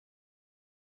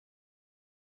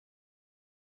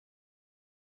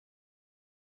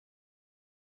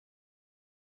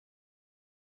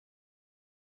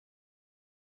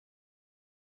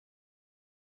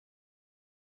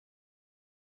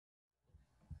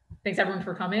Thanks everyone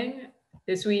for coming.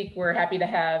 This week, we're happy to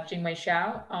have Jingwei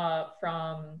Xiao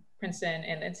from Princeton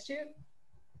and Institute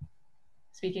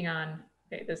speaking on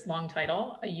this long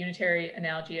title, A Unitary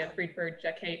Analogy of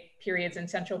Friedberg-Jacquet Periods and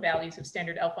Central Values of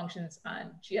Standard L Functions on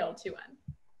GL2N.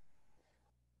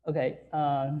 Okay,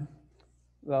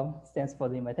 well, thanks for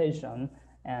the invitation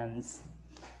and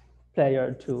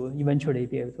pleasure to eventually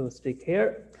be able to speak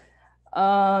here.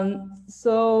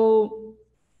 So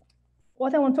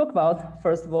what I want to talk about,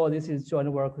 first of all, this is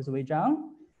joint work with Wei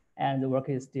Zhang, and the work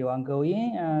is still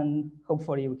ongoing, and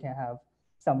hopefully we can have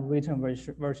some written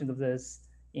version of this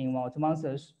in 1 or 2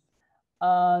 months.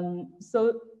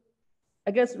 So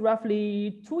I guess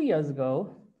roughly 2 years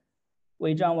ago,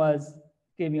 Wei Zhang was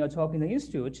giving a talk in the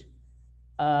Institute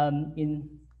on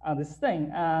this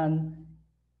thing, and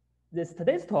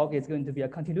today's talk is going to be a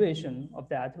continuation of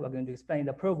that. We're going to explain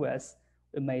the progress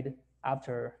we made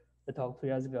after the talk 2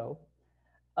 years ago.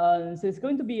 So it's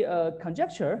going to be a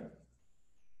conjecture.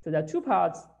 So there are 2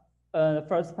 parts. The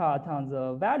first part on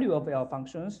the value of L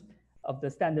functions, of the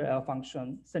standard L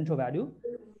function central value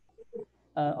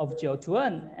of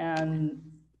GL2N, and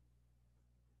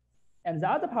the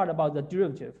other part about the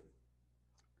derivative.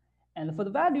 And for the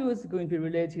value, it's going to be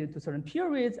related to certain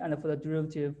periods, and for the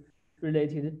derivative,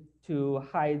 related to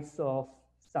heights of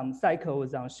some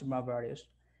cycles on schema values.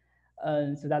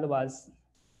 So that was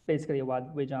basically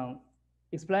what Wei Zhang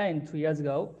explained 2 years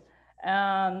ago.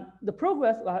 And the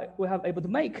progress we have able to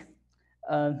make,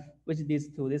 which leads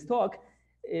to this talk,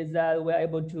 is that we're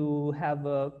able to have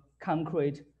a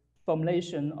concrete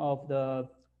formulation of the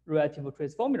relative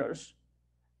trace formulas.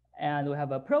 And we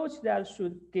have an approach that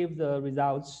should give the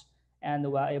results,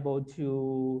 and we're able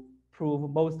to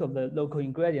prove most of the local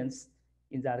ingredients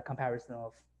in that comparison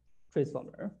of trace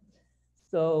formula.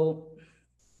 So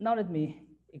now let me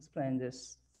explain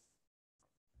this.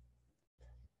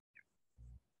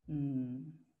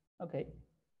 Okay,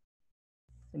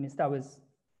 let me start with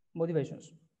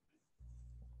motivations.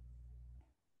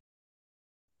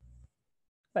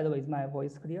 By the way, is my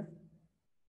voice clear?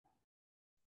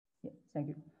 Yeah, thank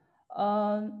you.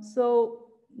 So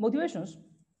motivations,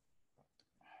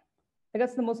 I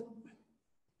guess the most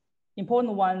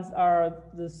important ones are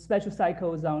the special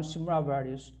cycles on Shimura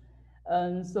values.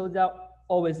 And so they're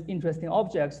always interesting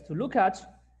objects to look at.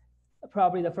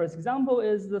 Probably the first example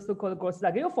is the so-called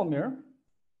Gauss-Lagrange formula,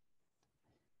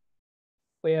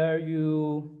 where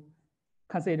you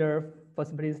consider, for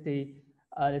simplicity,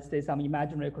 let's say some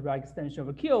imaginary quadratic extension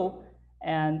of Q,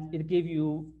 and it gives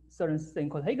you certain thing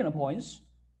called Hagen points,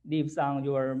 lives on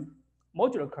your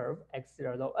modular curve,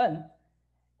 x0 to n.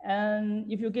 And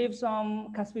if you give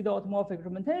some Caspidal automorphic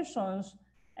representations,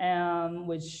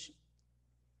 which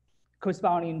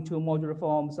corresponding to modular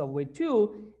forms of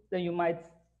W2, then you might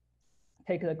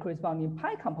take the corresponding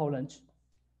pi component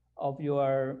of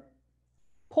your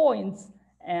points,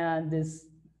 and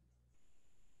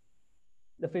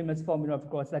the famous formula of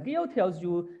Gauss-Lagrange tells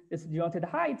you this denoted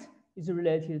height is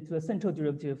related to the central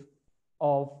derivative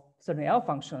of certain L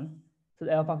function. So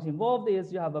the L function involved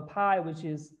is you have a pi, which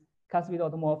is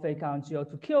Caspidal automorphic on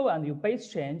GL2Q, and you base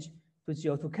change to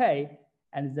GL2K,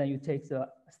 and then you take the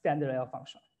standard L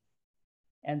function.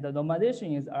 And the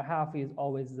normalization is R half is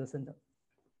always the center.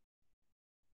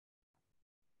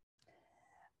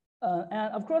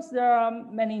 And of course, there are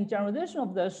many generalizations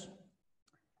of this,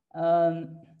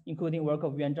 including work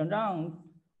of Yuan Zhang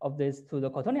of this to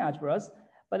the quaternion algebras.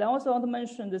 But I also want to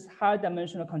mention this higher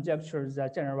dimensional conjectures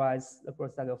that generalize the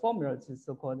Gauss-Lagrange formula, which is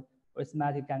so-called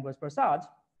arithmetic Gangues Prasad,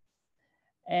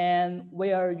 and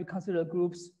where you consider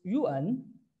groups UN,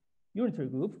 unitary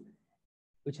group,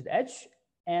 which is H,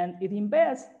 and it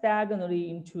embeds diagonally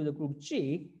into the group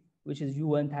G, which is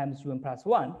UN times UN plus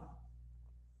 1.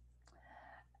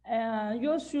 And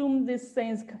you assume these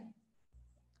things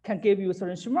can give you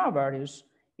certain schema values.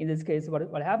 In this case,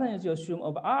 what happens is you assume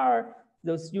of R,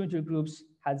 those unitary groups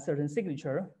has certain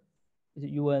signature, is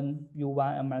UN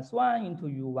U1 n minus 1 into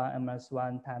U1 n minus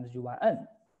 1 times U1 n.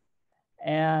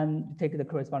 And you take the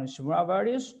corresponding schema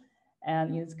values.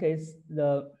 And in this case,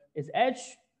 it's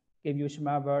H give you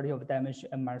schema value of dimension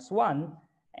n minus 1,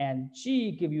 and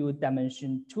G give you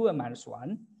dimension 2 n minus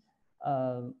 1.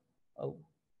 Oh,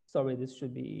 sorry, this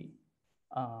should be,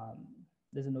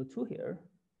 there's no 2 here.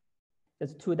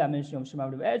 There's 2 dimension of schema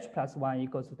value of H plus 1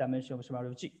 equals to dimension of schema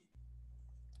value of G.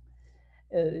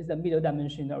 It's the middle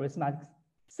dimension in arithmetic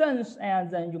sense, and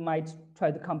then you might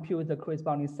try to compute the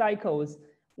corresponding cycles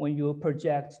when you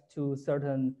project to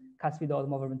certain Caspidal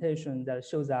automorphic representation that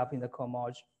shows up in the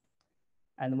cohomology.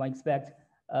 And one expect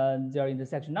their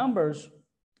intersection numbers,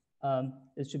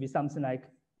 it should be something like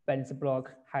Bennett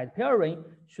block height pairing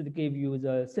should give you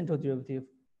the central derivative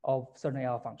of certain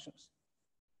L functions.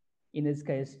 In this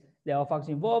case, the L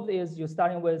function involved is you're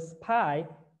starting with pi,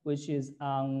 which is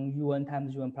on un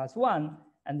times un plus 1,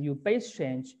 and you base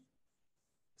change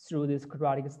through this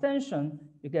quadratic extension,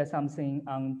 you get something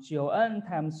on gon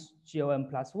times gon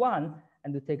plus 1,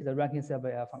 and you take the ranking set of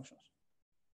L functions.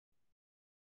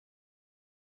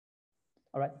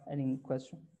 All right, any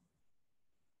question?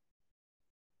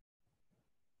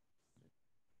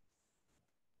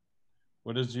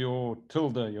 What is your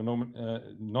tilde? Your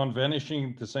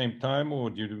non-vanishing at the same time, or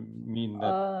do you mean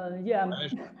that? Yeah,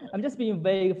 I'm just being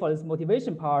vague for this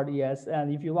motivation part, yes.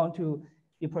 And if you want to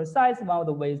be precise, one of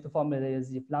the ways to formulate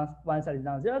is if one side is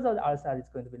non-zero, the other side is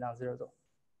going to be non-zero.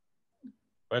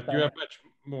 But you have much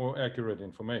more accurate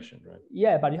information, right?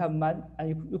 Yeah, but you have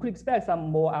and you could expect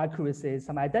some more accuracy,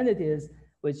 some identities,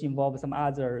 which involve some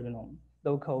other,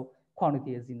 local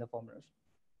quantities in the formulas.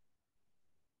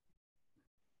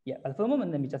 Yeah, but for the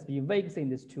moment, let me just be vague, saying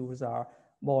these tools are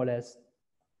more or less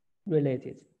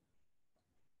related.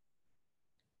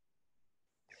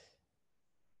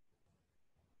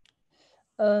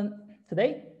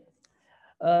 Today,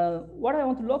 what I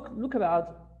want to look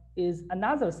about is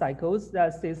another cycles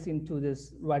that fits into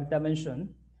this right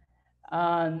dimension.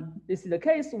 And this is the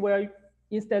case where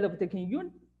instead of taking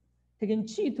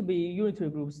G to be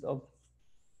unitary groups of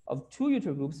two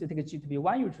unitary groups, you take G to be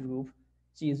one unitary group.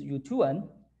 G is U2n.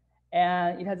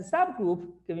 And it has a subgroup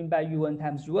given by un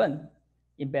times un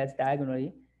embedded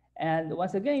diagonally. And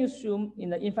once again, you assume in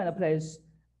the infinite place,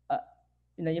 at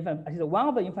least one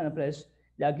of the infinite place,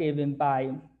 they are given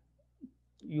by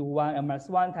u1 n minus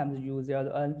 1 times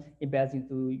u0 n embedded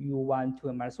into u1 2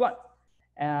 n minus 1.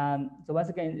 And so once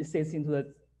again, it sits into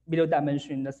the middle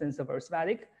dimension in the sense of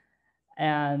arithmetic.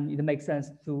 And it makes sense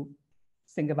to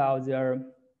think about their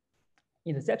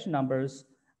intersection numbers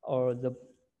or the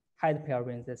height pair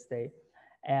rings, let's say.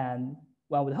 And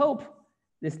one would hope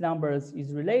this numbers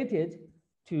is related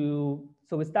to,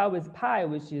 so we start with pi,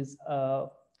 which is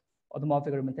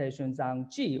automorphic representations on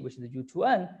G, which is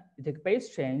U2n. You take base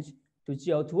change to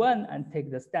GL2n and take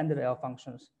the standard L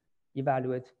functions,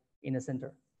 evaluate in the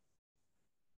center.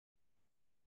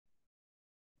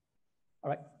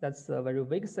 All right, that's a very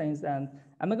vague things, and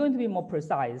I'm going to be more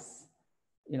precise,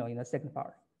 in the second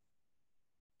part.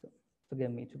 So forgive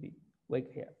me to be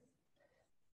vague here.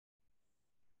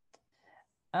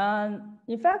 And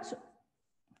in fact,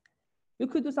 you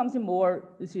could do something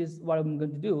more. This is what I'm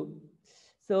going to do.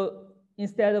 So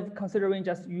instead of considering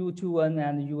just U2n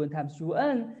and un times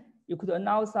un, you could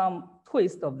allow some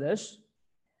twist of this.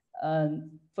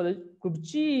 And for the group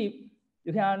G,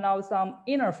 you can allow some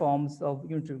inner forms of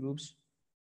unitary groups.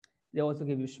 They also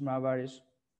give you Schmal values.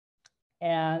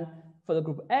 And for the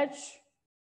group H,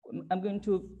 I'm going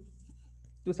to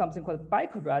do something called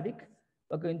biquadratic.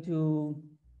 We're going to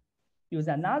use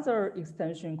another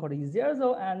extension called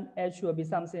E0, and H will be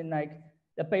something like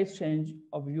the base change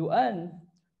of un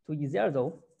to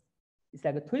E0. It's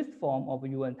like a twist form of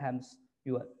un times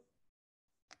un.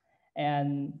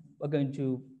 And we're going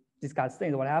to discuss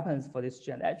things, what happens for this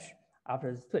G and H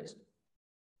after this twist.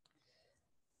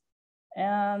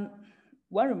 And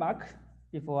one remark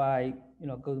before I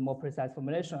go to more precise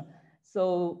formulation.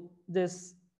 So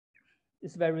this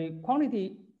very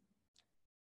quantity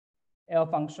L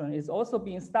function is also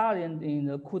being studied in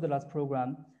the Kudela's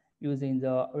program using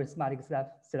the arithmetic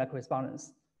select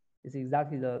correspondence. It's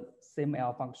exactly the same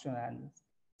L function and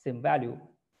same value.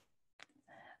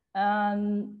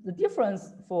 And the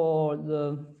difference for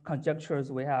the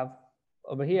conjectures we have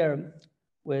over here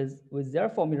with their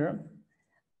formula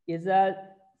is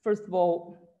that, first of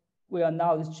all, we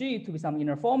allow this G to be some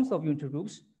inner forms of unitary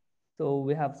groups. So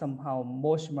we have somehow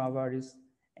more Schmal values,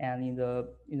 and in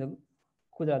the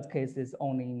Kudela's case is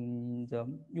only in the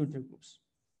unitary groups.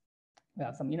 We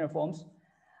have some inner forms.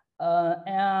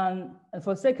 And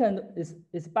for second,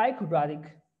 is biquadratic.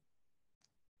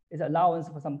 Its allowance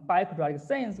for some biquadratic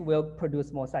things will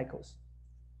produce more cycles.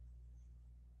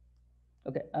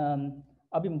 Okay,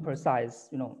 I'll be more precise,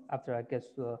 after I get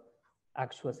to the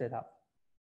actual setup,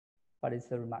 but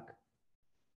it's a remark.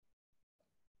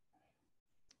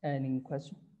 Any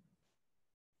question?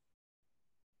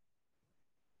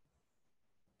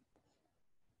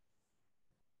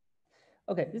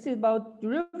 Okay, this is about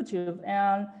derivative,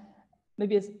 and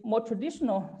maybe it's more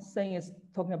traditional thing is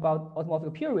talking about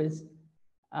automorphic periods.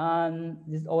 And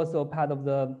this is also part of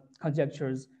the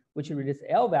conjectures which release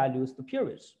L values to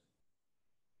periods.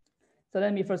 So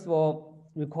let me first of all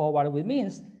recall what it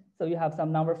means. So you have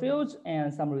some number fields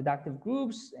and some reductive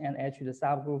groups, and actually the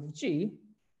subgroup of G.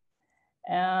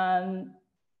 And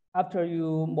after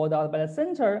you model out by the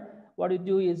center, what you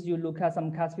do is you look at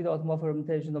some classical automorphic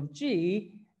representation of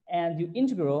G, and you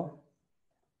integral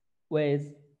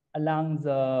with along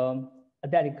the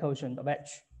additive quotient of H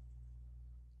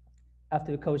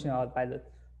after you quotient out by the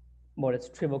more or less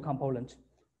trivial component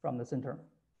from the center.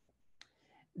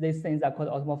 These things are called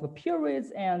automorphic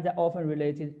periods, and they're often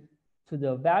related to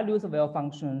the values of L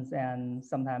functions and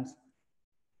sometimes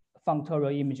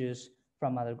functorial images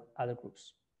from other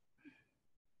groups.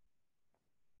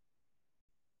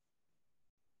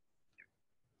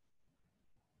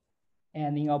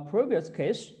 And in our previous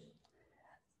case,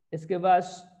 it's give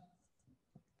us,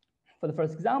 for the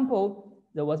first example,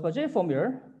 the Veblen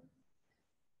formula.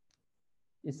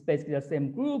 It's basically the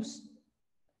same groups.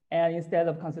 And instead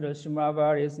of consider Shimura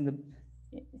values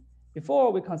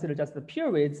before, we consider just the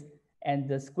periods, and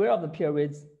the square of the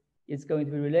periods is going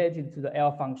to be related to the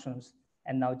L functions,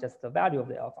 and now just the value of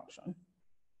the L function.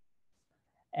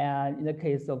 And in the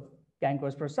case of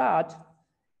Gangros-Prasad,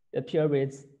 the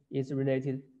periods is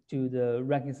related to the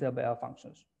ranking set of L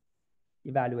functions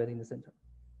evaluated in the center.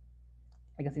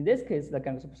 I guess in this case, the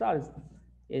Gangros-Prasad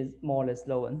is more or less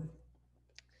low one.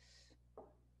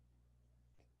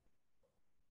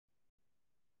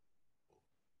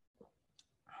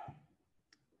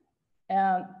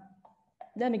 And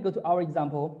let me go to our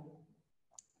example,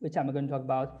 which I'm going to talk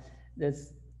about,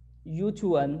 this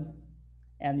U2n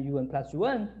and UN plus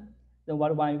UN. Then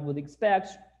what one would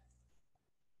expect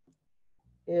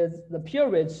is the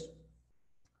periods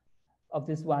of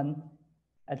this one,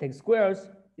 I take squares,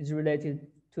 is related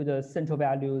to the central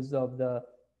values of the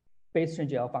base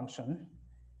change L function.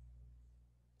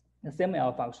 The same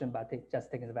L function, but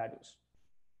just taking the values.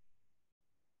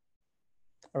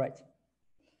 All right.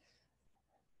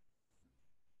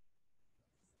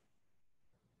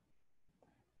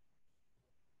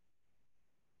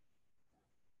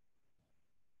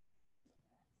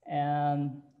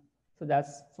 And so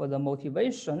that's for the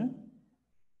motivation.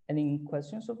 Any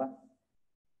questions so far?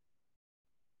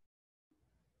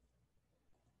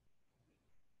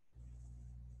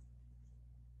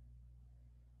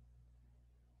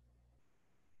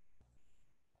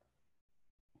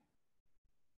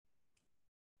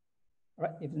 All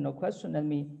right, if no question, let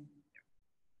me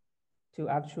to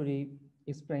actually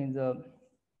explain the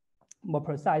more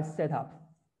precise setup.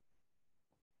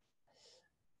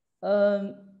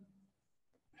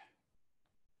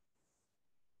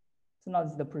 So now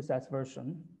this is the precise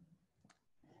version.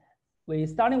 We're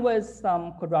starting with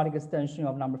some quadratic extension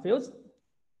of number fields,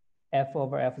 f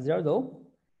over f0,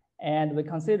 and we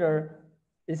consider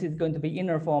this is going to be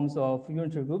inner forms of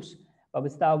unitary groups, but we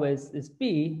start with this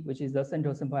B, which is the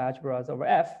central simple algebras over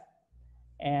F,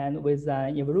 and with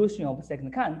an evolution of the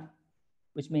second kind,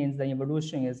 which means the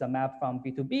evolution is a map from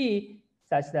B to B,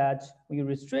 such that when you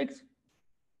restrict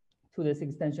to this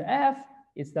extension F,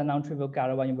 it's the non-trivial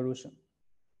Galois evolution.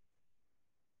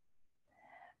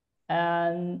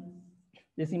 And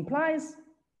this implies,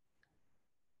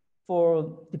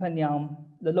 for depending on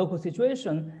the local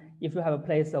situation, if you have a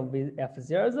place of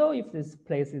F0, if this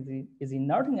place is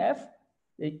inert in F,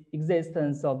 the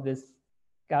existence of this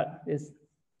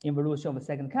evolution of a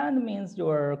second kind means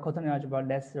your quaternion algebra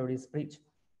necessarily split.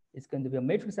 It's going to be a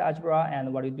matrix algebra,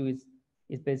 and what you do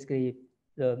is basically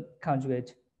the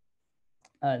conjugate,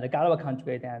 the Galois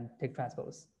conjugate, and take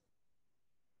transpose.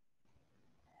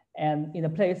 And in the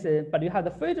places, but you have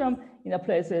the freedom in the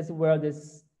places where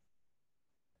this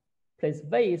place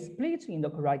V is split in the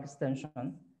correct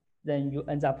extension, then you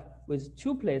end up with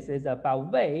two places above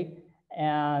V,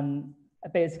 and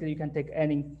basically you can take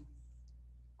any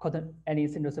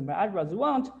single simple algebra you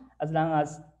want, as long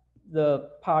as the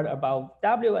part about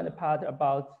W and the part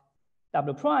about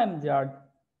W prime, they are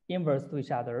inverse to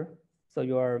each other. So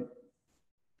your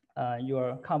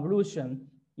convolution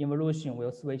evolution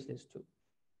will switch these two.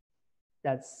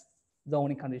 That's the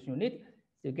only condition you need.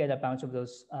 So you get a bunch of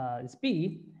those is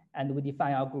B, and we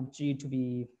define our group G to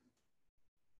be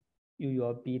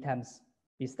your B times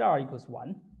B star equals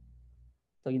 1.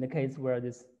 So in the case where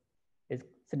this is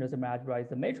central simple algebra is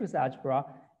the matrix algebra,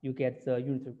 you get the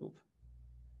unitary group.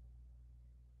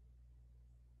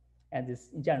 And this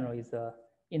in general is the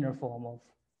inner form of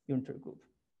unitary group.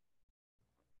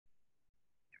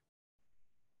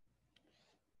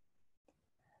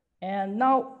 And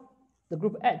now the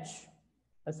group H,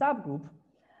 a subgroup,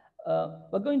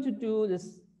 we're going to do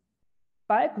this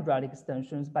biquadratic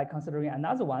extensions by considering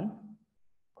another one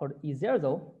called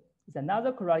E0. It's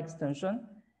another quadratic extension.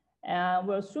 And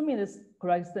we're assuming this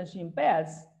quadratic extension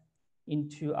embeds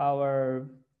into our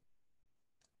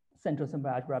central simple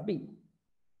algebra B,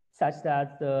 such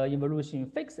that the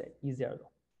evolution fixes E0.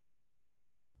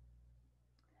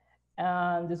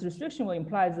 And this restriction will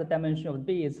imply the dimension of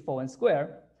B is 4n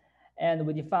squared. And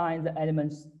we define the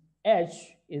elements H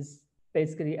is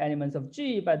basically elements of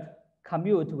G, but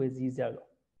commute with E0.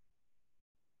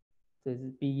 So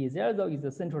BE0 is the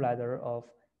centralizer of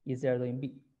E0 in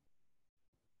B.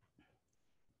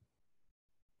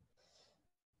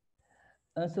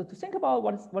 So to think about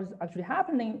what is actually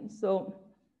happening, so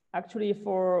actually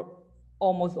for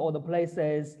almost all the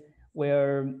places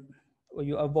where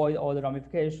you avoid all the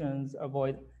ramifications,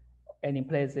 avoid any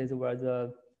places where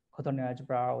the quaternion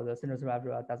algebra or the central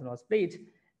algebra does not split,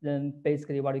 then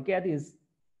basically what you get is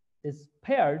this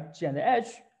pair G and H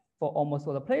for almost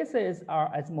all the places are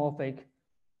isomorphic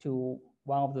to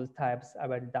one of those types I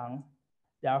write down.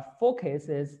 There are 4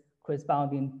 cases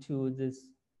corresponding to this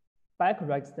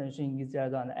biquadrat extension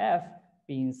E0 and F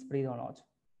being split or not.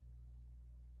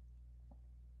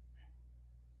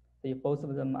 So if both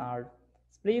of them are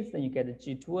split, then you get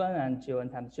G2n and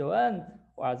G1 times G1,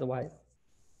 or otherwise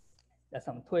there's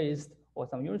some twist or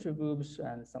some unitary groups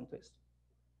and some twist.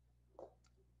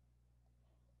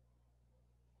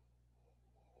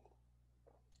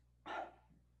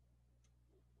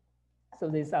 So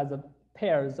these are the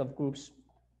pairs of groups,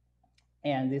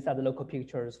 and these are the local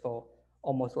pictures for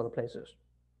almost all the places.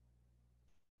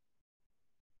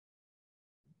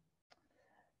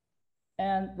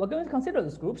 And we're going to consider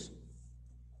these groups.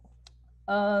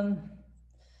 One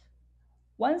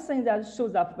thing that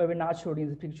shows up very naturally in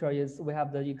the picture is we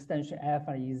have the extension F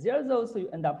and E0, so you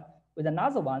end up with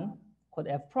another one called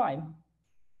F prime.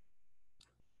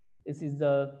 This is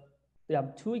we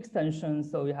have 2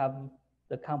 extensions, so you have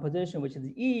the composition, which is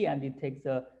E, and it takes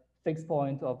the fixed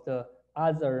point of the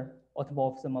other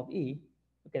automorphism of E.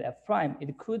 You get F prime.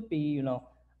 It could be,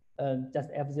 just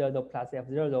F0 plus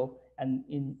F0, and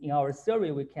in our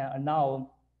theory, we can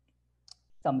allow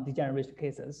some degeneration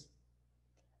cases,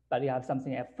 but you have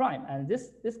something F prime, and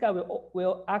this guy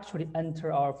will actually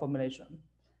enter our formulation,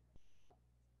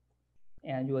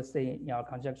 and you will see in our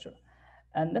conjecture.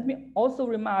 And let me also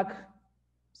remark,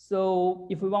 so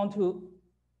if we want to,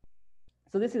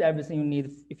 so this is everything you need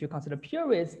if you consider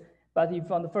periods, but if you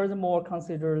want to furthermore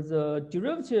consider the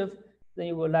derivative, then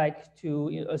you would like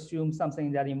to assume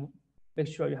something that make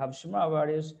sure you have Shimura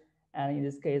values, and in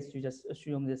this case, you just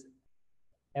assume this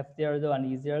F0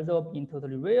 and E0 being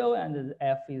totally real, and the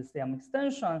F is some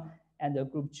extension, and the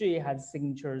group G has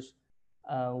signatures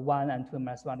 1 and 2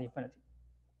 minus 1 to infinity.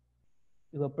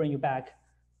 It will bring you back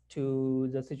to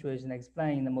the situation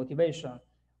explained in the motivation,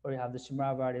 where you have the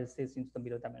Shimura values sits into the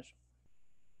middle dimension.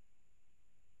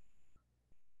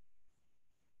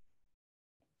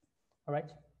 All right,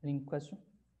 any question?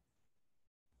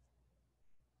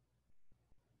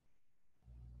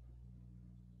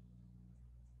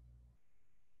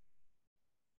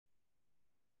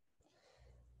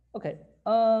 Okay,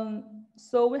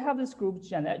 so we have this group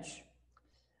G and H.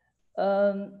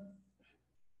 What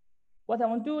I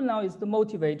want to do now is to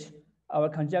motivate our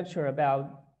conjecture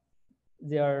about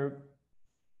their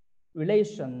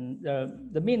relation,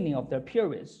 the meaning of their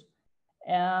periods.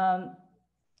 And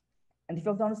if you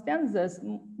want to understand this,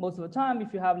 most of the time,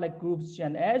 if you have like groups G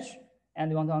and H,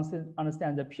 and you want to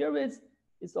understand the periods,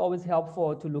 it's always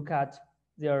helpful to look at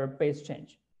their base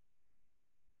change.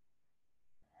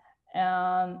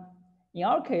 And in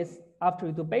our case, after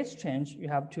you do base change, you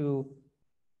have to,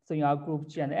 so in our group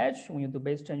G and H, when you do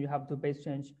base change, you have to base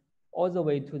change all the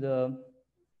way to the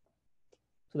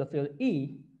field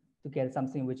E to get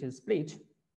something which is split.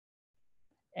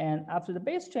 And after the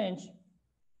base change,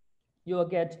 you will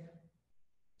get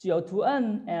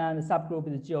GO2n, and the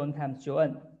subgroup is GOn times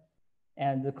GOn,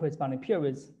 and the corresponding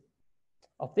periods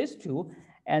of these two.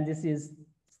 And this is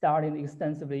started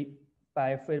extensively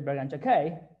by Friedberg and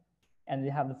Jacquet, and they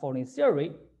have the following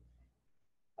theory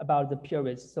about the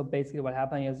periods. So basically what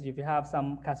happens is if you have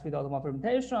some Caspita automorph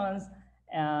permutations,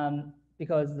 and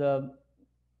because the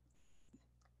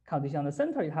condition on the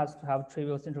center, it has to have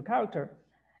trivial central character,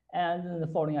 and the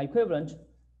following are equivalent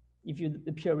if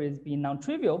the periods be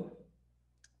non-trivial,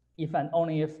 if and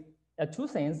only if there are 2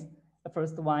 things. The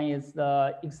first one is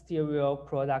the exterior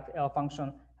product L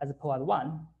function has a pole at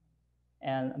 1,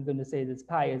 and I'm going to say this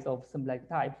pi is of symbolic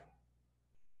type.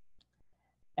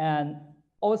 And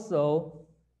also,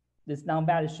 this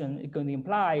non-validation is going to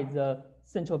imply the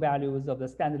central values of the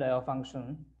standard L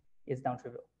function is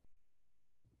non-trivial.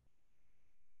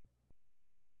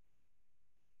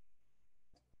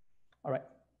 All right,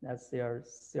 that's their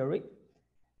theory.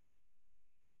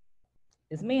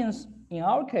 It means in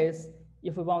our case,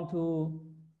 if we want to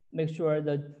make sure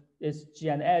that this G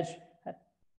and H,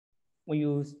 when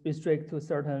you restrict to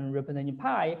certain representing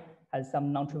pi, has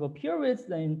some non-trivial periods,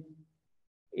 then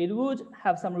it would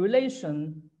have some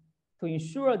relation to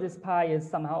ensure this pi is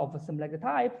somehow of a symbolic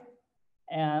type.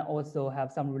 and also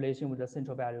have some relation with the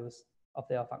central values of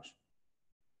the L function.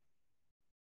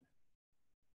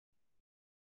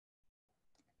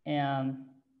 And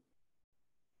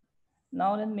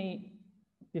now let me,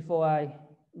 before I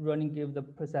really give the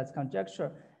precise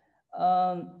conjecture,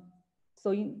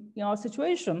 so in our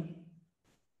situation,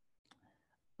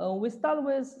 we start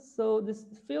with, so this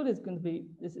field is going to be,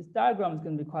 this diagram is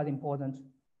going to be quite important.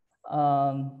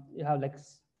 You have like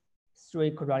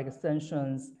 3 quadratic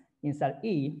extensions inside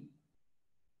E.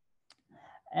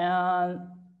 And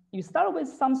you start with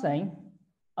something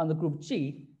on the group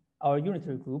G, our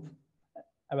unitary group,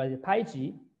 I write it pi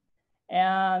G,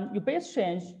 and you base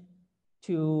change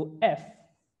to F,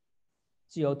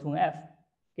 GO2 F,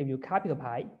 give you capital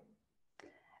pi.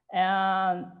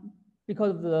 And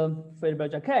because of the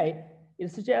Friedberg-Jacquet,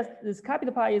 it suggests this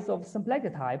capital pi is of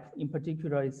symplectic type, in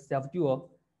particular it's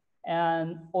self-dual.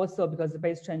 And also because the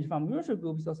base change from unitary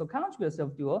group is also conjugate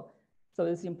self-dual. So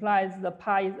this implies the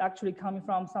pi is actually coming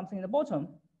from something in the bottom,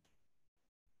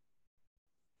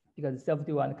 because it's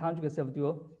self-dual and conjugate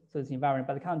self-dual, so it's invariant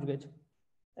by the conjugate,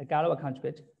 a Galois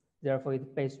conjugate. Therefore,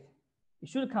 it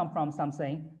should come from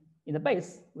something in the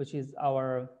base, which is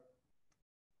our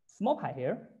small pi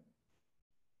here.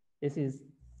 This is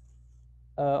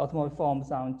automorphic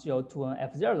forms on GO2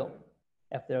 and F0.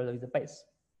 F0 is the base.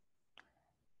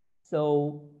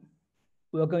 So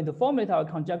we're going to formulate our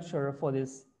conjecture for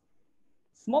this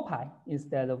small pi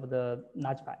instead of the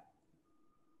large pi.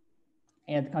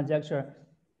 And conjecture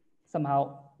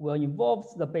somehow will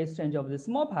involve the base change of the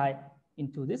small pi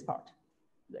into this part,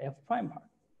 the F prime part.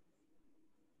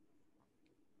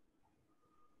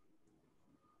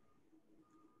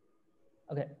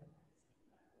 Okay,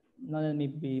 now let me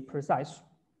be precise.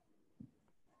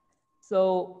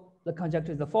 So the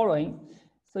conjecture is the following.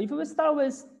 So if we start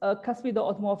with a cuspidal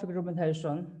automorphic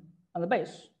representation on the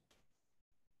base,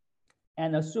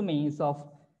 and assuming it's of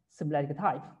symplectic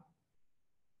type,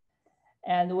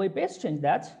 and we base change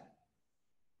that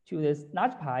to this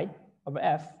large pi over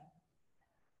F,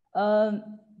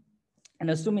 and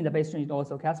assuming the base change is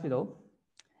also cuspidal,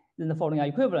 then the following are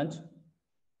equivalent.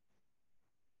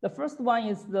 The first one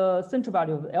is the central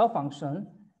value of the L function,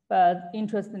 but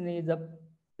interestingly,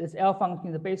 this L function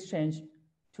is the base change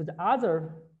to the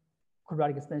other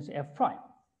quadratic extension F prime.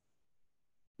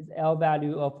 It's L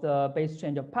value of the base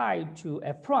change of pi to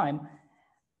F prime.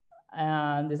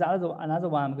 And there's another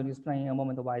one I'm going to explain in a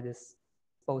moment why this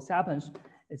both happens.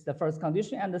 It's the first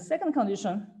condition. And the second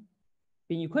condition,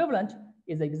 being equivalent,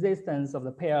 is the existence of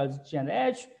the pairs G and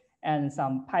H and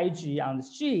some pi G on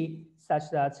this G, such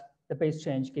that the base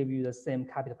change give you the same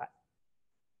capital pi.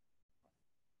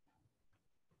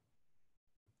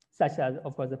 Such that,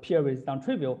 of course, the period is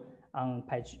non-trivial on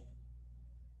pi G.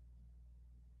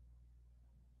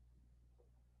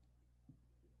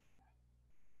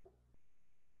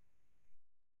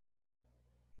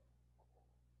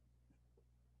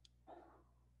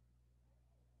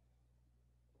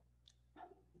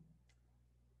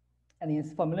 And in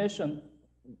its formulation,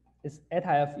 this eta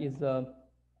F is the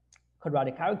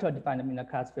quadratic character defined in the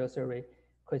class field theory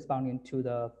corresponding to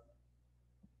the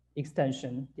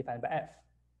extension defined by F.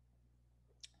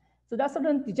 So there are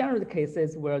certain degenerate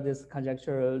cases where this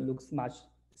conjecture looks much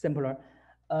simpler.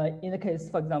 In the case,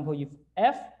 for example, if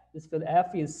F, this field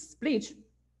F is split,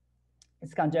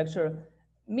 its conjecture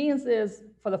means is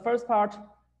for the first part,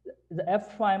 the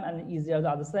F prime and E0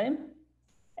 are the same.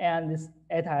 And this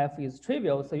eta F is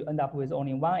trivial, so you end up with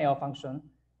only one L function.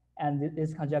 And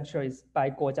this conjecture is by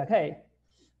Guo-Jacquet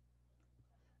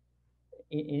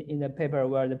in the paper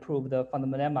where they prove the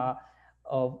fundamental lemma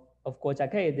of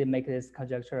Guo-Jacquet. They make this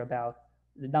conjecture about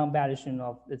the non-validation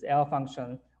of this L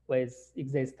function with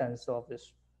existence of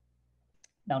this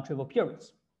non-trivial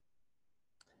periods.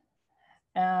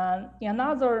 And in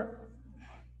another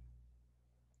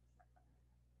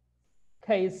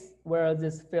case where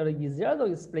this field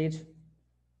E0 is split,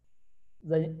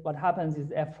 then what happens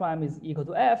is F prime is equal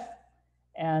to F,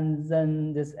 and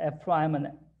then this F prime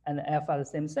and F are the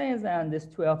same things, and this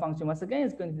 2L function once again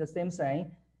is going to be the same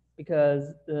thing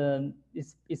because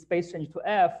its base change to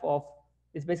F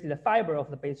is basically the fiber of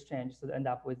the base change, so they end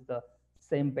up with the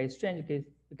same base change. You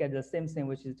get the same thing,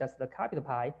 which is just the capital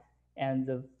pi, and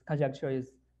the conjecture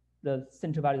is the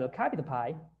central value of capital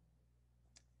pi.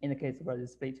 In the case where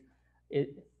it's split,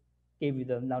 it gave you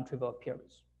the non-trivial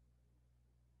periods.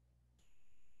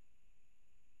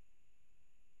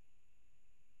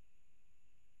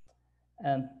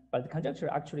 But the conjecture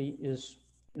actually is,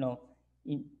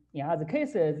 in other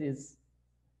cases, is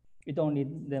you don't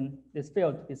need this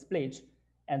field to be split,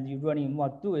 and you really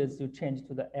what to do is you change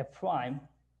to the F prime.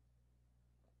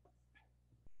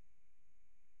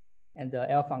 and the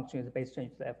L function is base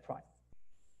change to F prime.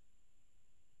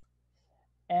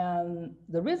 And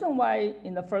the reason why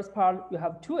in the first part you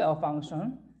have two L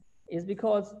function is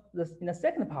because in the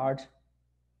second part,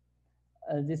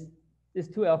 these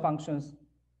two L functions,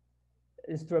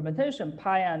 instrumentation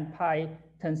pi and pi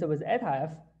tensor with eta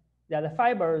f, they are the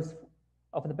fibers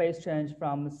of the base change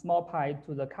from small pi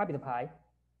to the capital pi,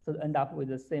 so they end up with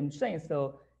the same chain.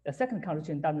 So the second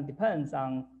condition doesn't depend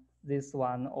on this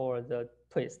one or the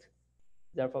twist.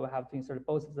 Therefore, we have to insert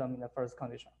both of them in the first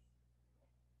condition.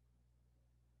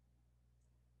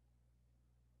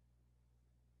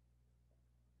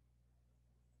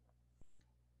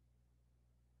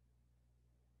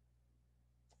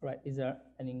 Right, is there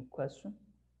any question?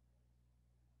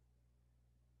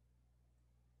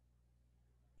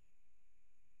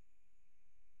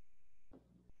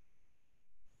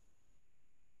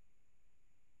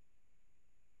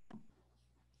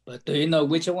 But do you know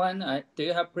which one? Do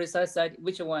you have precise idea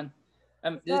which one?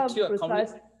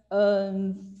 Precise,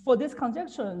 for this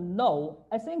conjecture, no.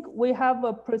 I think we have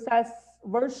a precise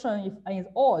version. If n is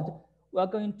odd, we are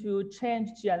going to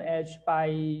change G and H by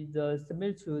the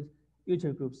similitude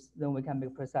unitary groups. Then we can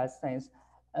make precise things.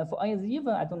 And for n is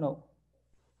even, I don't know.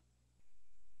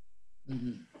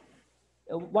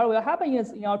 What will happen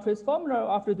is in our trace formula,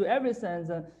 after you do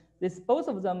everything, both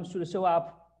of them should show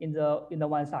up in the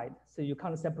one side. So you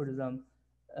can't separate them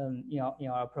in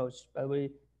our approach. But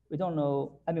we don't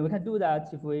know. I mean, we can do that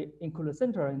if we include the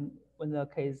center when the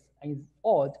case is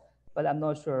odd, but I'm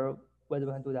not sure whether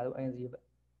we can do that when it's even.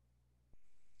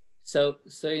 So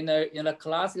in a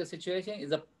classical situation,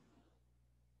 is a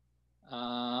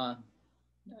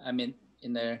I mean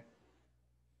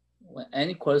when n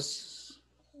equals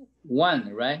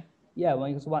 1, right? Yeah, when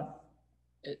equals 1.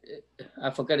 I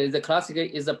forget. Is the classical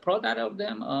is a product of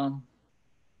them?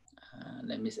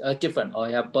 Let me see. Different. Or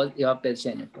you have both. You have base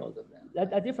change both of them.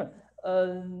 That's different.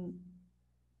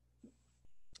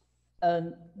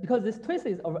 Because this twist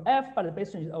is over F, but the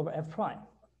base change is over F prime.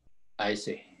 I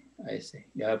see.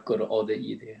 You have got all the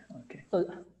E there. Okay. So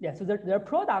yeah. So their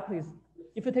product is,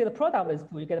 if you take the product of these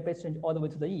two, you get a base change all the way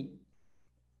to the E.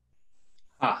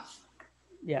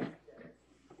 Yeah.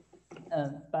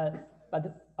 But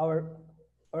our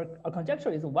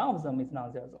conjecture is one of them is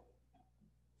non-zero.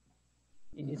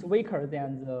 It's weaker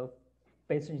than the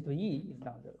base change to E is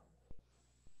non-zero.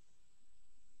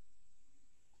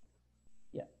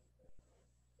 Yeah.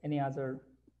 Any other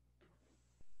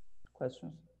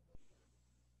questions?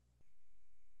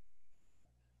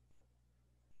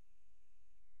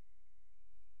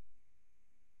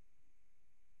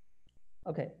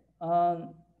 Okay.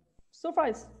 So far,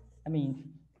 it's, I mean,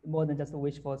 more than just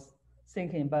wishful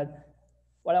thinking, but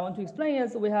what I want to explain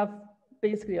is we have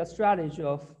basically a strategy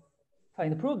of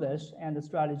trying to prove this, and the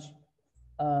strategy,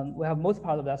 we have most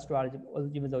part of that strategy,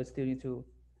 even though we still need to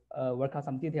work out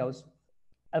some details.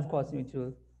 Of course, you need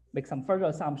to make some further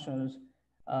assumptions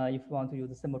if you want to use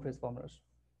the simple trace formulas.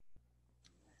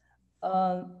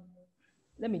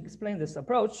 Let me explain this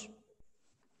approach.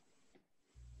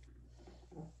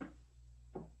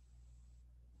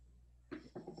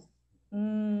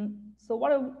 So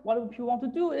what we want to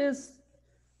do is,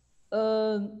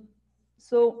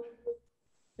 so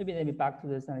maybe back to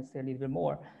this and say a little bit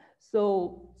more.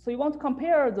 So you want to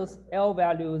compare those L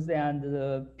values and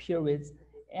the periods,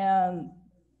 and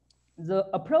the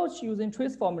approach using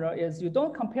trace formula is you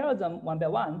don't compare them one by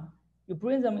one. You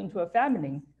bring them into a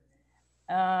family,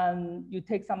 and you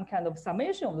take some kind of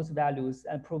summation of those values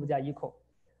and prove they are equal.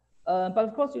 But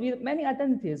of course, you need many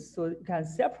identities so you can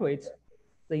separate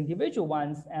the individual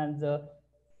ones. And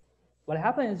what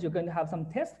happens is you're going to have some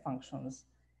test functions,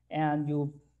 and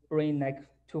you bring like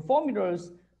two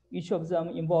formulas, each of them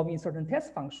involving certain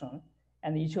test function,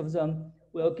 and each of them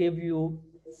will give you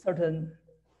certain,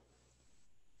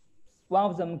 one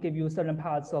of them give you certain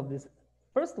parts of this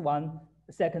first one,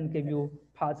 the second give you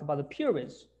parts about the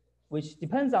periods, which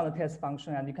depends on the test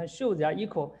function, and you can show they are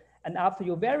equal. And after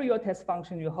you vary your test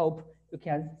function, you hope you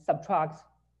can subtract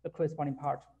the corresponding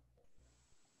part.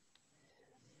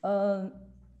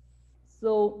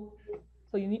 So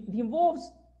it involves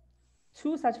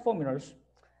two such formulas.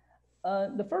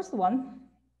 The first one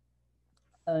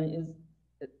is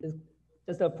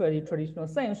just a pretty traditional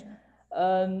thing.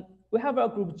 We have our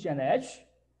group G and H.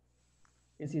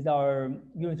 This is our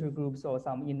unitary groups or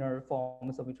some inner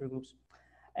forms of unitary groups.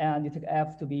 And you take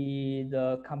F to be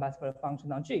the compatible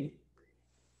function on G.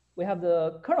 We have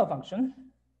the kernel function,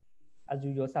 as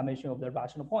usual, summation of the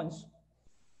rational points.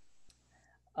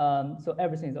 So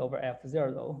everything is over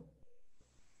F0 though.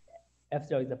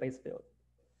 F0 is the base field.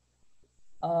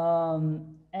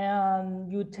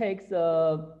 And you take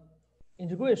the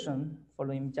integration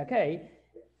following Jacquet,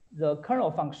 the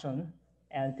kernel function,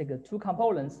 and take the two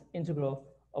components integral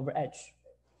over H.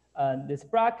 This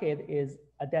bracket is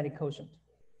eidetic quotient.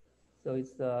 So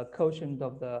it's the quotient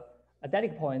of the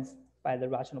eidetic points by the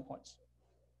rational points.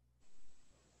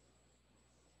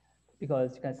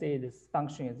 Because you can see this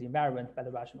function is invariant by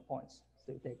the rational points.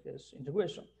 So you take this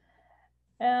integration.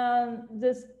 And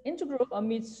this integral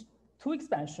omits two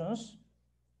expansions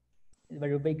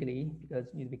very vaguely, because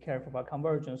you need to be careful about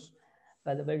convergence.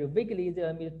 But very vaguely, there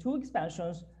are two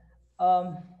expansions.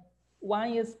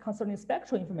 One is concerning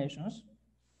spectral informations.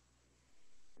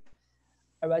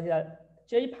 I write that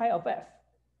J pi of f,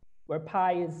 where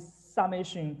pi is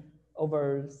summation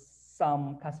over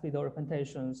some classical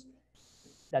representations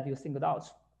that you singled out.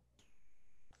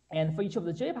 And for each of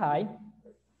the J pi,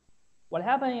 what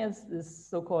happens is this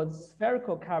so-called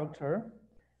spherical character,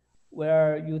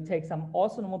 where you take some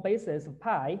orthonormal basis of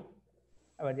pi,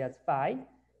 already as phi,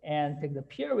 and take the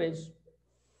peerage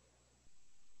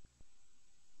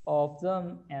of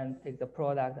them and take the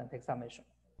product and take summation,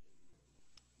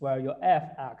 where your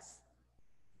f acts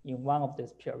in one of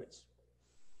these peerages.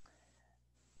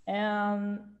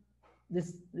 And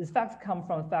this fact comes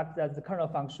from the fact that the kernel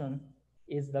function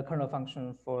is the kernel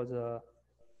function for the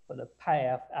pi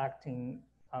f acting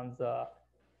on the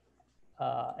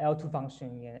L2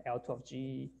 function in L2 of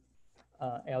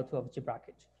G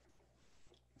bracket.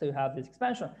 So you have this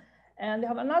expansion. And you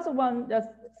have another one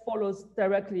that follows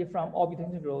directly from orbital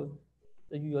integral,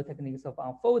 the usual techniques of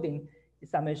unfolding,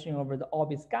 is summation over the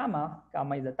orbits gamma.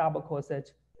 Gamma is a double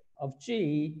coset of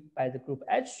G by the group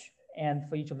H. And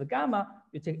for each of the gamma,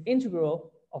 you take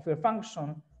integral of your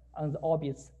function on the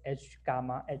orbits H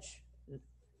gamma H,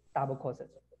 double coset.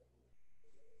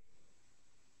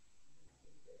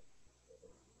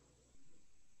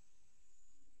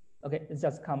 Okay, it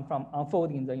just comes from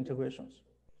unfolding the integrations.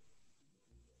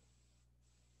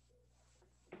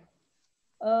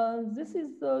 This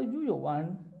is the usual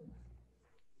one,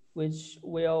 which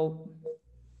will,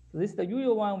 this is the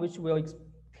usual one, which will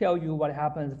tell you what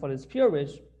happens for this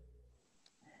peerage.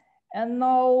 And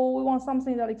now we want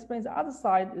something that explains the other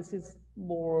side. This is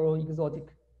more exotic.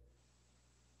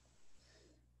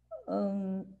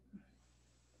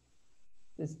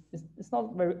 It's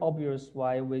not very obvious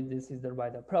why this is the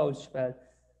right approach,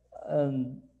 but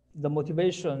the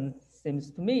motivation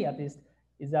seems to me, at least,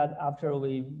 is that after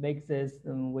we make this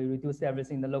and we reduce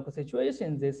everything in the local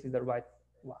situation, this is the right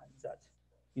one that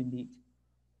you need.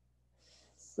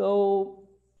 So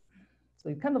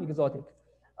it's kind of exotic.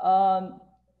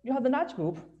 You have the Nash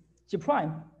group, G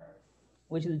prime,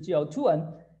 which is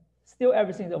GL2N, still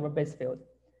everything is over base field.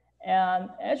 And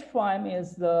H prime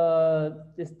is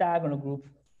this diagonal group.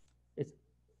 It's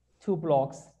two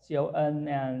blocks, GLN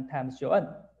and times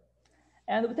GLN.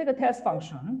 And we take a test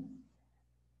function.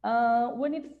 We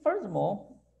need, furthermore,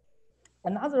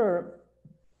 another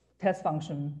test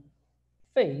function,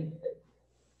 phi.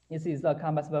 This is a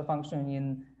compressible function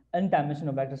in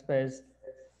n-dimensional vector space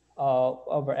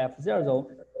over F0.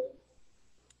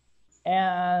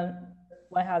 And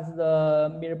one has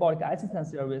the metabolic Eisenstein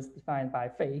series defined by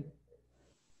phi.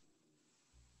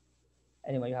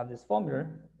 Anyway, you have this formula.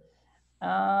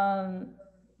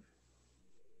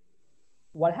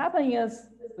 What happened is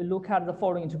we look at the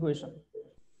following integration.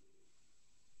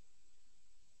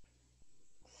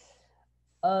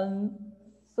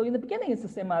 So in the beginning, it's the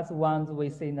same as the ones we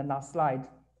see in the last slide,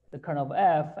 the kernel of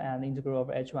f and the integral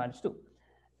over H1, H2.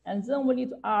 And then we need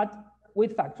to add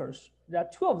weight factors. There are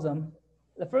two of them.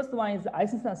 The first one is the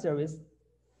Eisenstein series,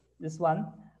 this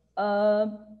one.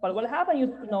 But what happened is,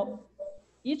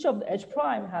 each of the H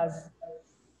prime has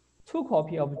two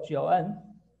copies of GLN.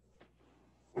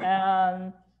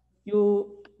 And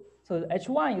so the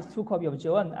H1 is two copies of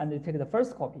GLN, and you take the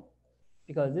first copy,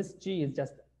 because this G is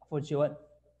just for GLN.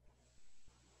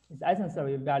 It's Eisenstein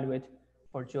series evaluate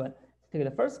for GLN. Take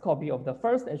the first copy of the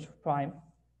first H prime,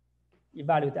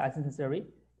 evaluate the Eisenstein series,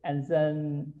 and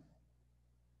then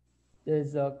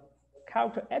there's a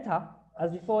character eta.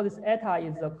 As before, this eta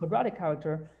is a quadratic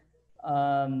character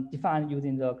defined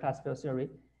using the classical theory.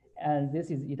 And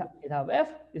this is eta of f,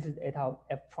 this is eta of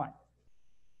f prime.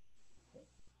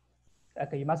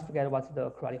 Okay, you must forget what's the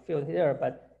quadratic field here,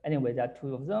 but anyway, there are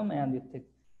two of them, and you take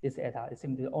this eta. It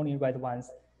seems the only right ones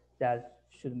that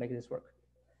should make this work.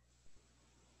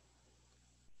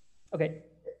 Okay.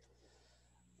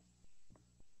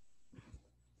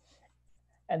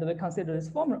 And we consider this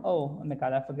formula. Oh my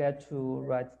God, I forget to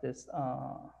write this.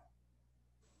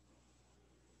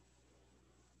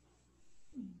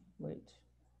 Wait.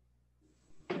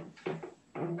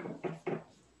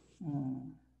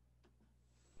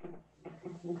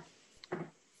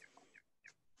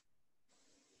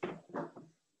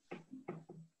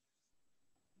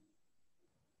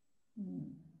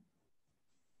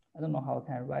 I don't know how I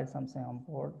can write something on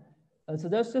board. So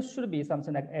there should be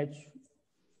something like H.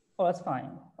 Oh, that's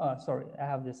fine. Sorry, I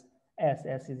have this S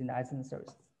is in the Eisenstein series.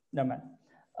 Never mind.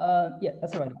 Yeah,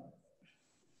 that's right.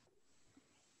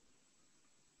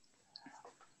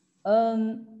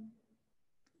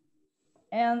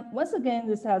 And once again,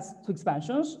 this has two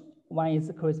expansions. One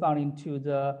is corresponding to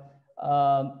the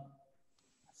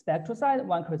spectral side,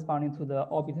 one corresponding to the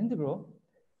orbit integral.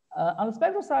 On the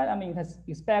spectral side, I mean, you can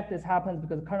expect this happens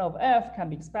because the kernel of F can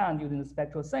be expanded using the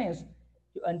spectral sense.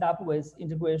 You end up with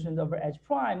integration over H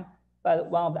prime by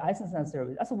one of the Eisenstein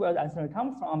series. That's where the Eisenstein series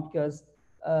comes from, because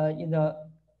in the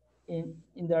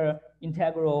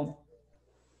integral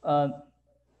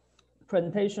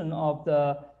presentation of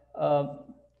the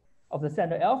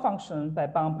center L function by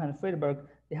Baum and Friedberg,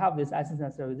 they have this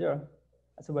Eisenstein series there.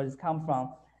 That's where this comes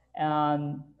from.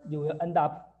 And you will end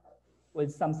up with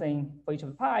something for each of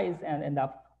the pi's and end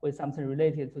up with something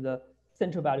related to the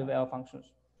central value of L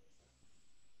functions.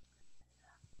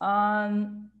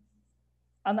 On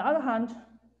the other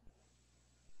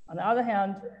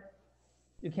hand,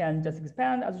 you can just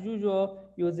expand as usual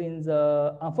using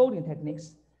the unfolding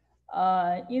techniques.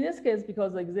 In this case, because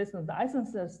of the existence of the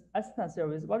Eisenstein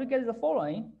series, what we get is the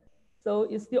following. So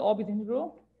it's the orbit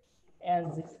integral,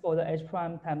 and this for the H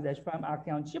prime times H prime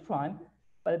acting on G prime.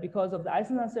 But because of the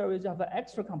Eisenstein series, you have an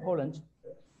extra component.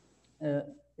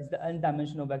 It's the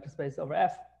n-dimensional vector space over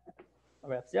F,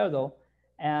 over F0.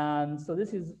 And so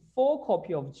this is full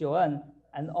copy of Gon,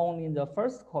 and only the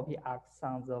first copy acts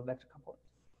on the vector component.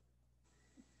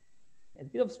 It's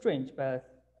a bit of strange, but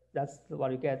that's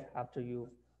what you get after you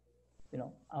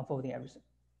unfolding everything.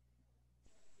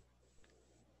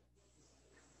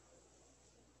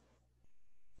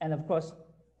 And of course,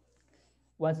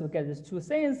 once we get these two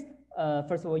things,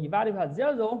 first of all, evaluate at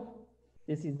 0.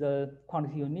 This is the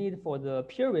quantity you need for the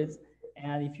periods.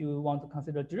 And if you want to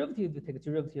consider derivative, you take a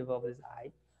derivative of this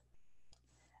I.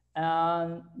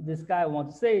 And this guy I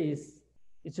want to say is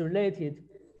it's related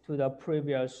to the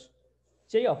previous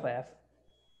J of F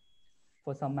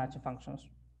for some matching functions.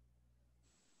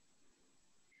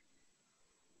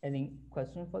 Any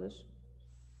question for this?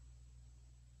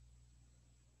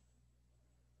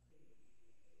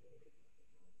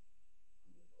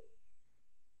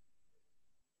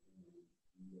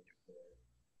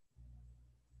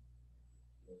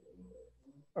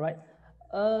 All right.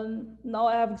 Now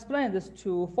I have explained these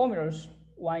two formulas.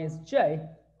 One is J,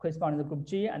 corresponding to group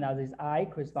G, and another is I,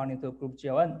 corresponding to group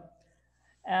Gon.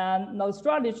 And now the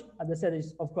strategy, as I said,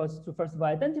 is of course to first of all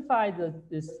identify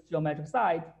this geometric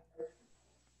side,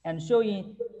 and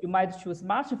showing you might choose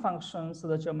matching functions so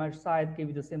the geometric side give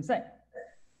you the same thing.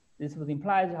 This would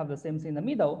imply you have the same thing in the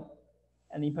middle,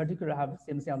 and in particular have the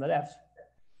same thing on the left.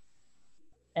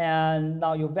 And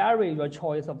now you vary your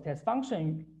choice of test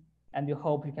function, and you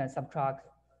hope you can subtract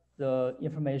the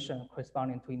information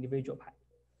corresponding to individual pi.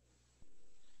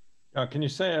 Can you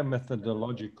say a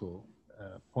methodological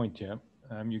point here?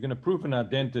 You're going to prove an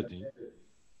identity.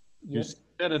 Yes. You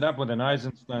set it up with an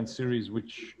Eisenstein series,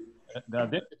 which the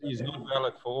identity is not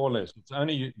valid for all S. It's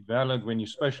only valid when you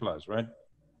specialize, right?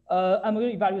 I'm going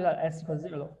to evaluate at S equals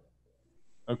 0.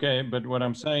 Okay, but what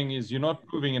I'm saying is you're not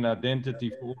proving an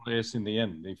identity for all S in the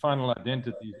end. The final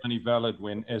identity is only valid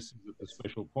when S is at the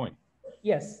special point.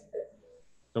 Yes.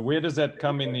 So where does that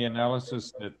come in the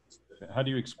analysis? How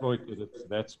do you exploit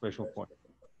that special point?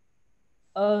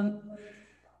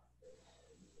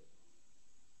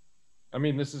 I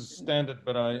mean, this is standard,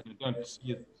 but I don't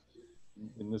see it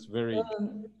in this very.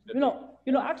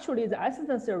 Actually, the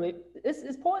Eisenstein theory.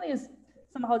 This point is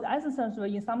somehow the Eisenstein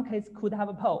theory in some case could have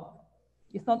a pole.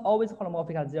 It's not always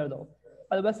holomorphic at 0,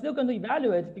 but we're still going to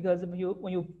evaluate, because when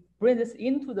you bring this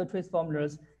into the trace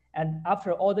formulas, and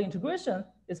after all the integration,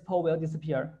 this pole will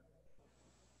disappear.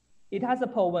 It has a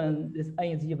pole when this n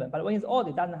is even, but when it's odd,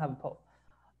 it doesn't have a pole.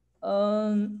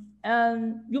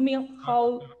 And you mean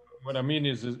how? What I mean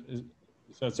is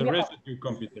so it's a residue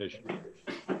computation.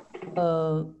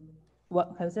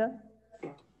 What can you say?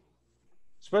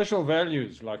 Special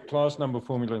values like class number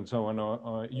formula and so on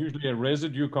are usually a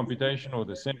residue computation, or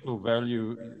the central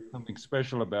value, something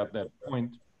special about that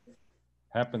point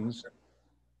happens,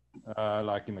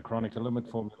 like in the Kronecker limit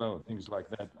formula or things like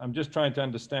that. I'm just trying to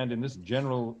understand in this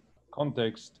general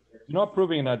context, you're not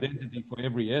proving an identity for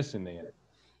every S in the end.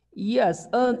 Yes.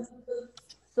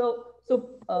 So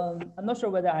I'm not sure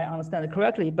whether I understand it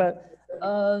correctly, but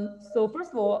so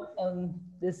first of all,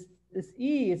 this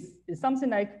E is something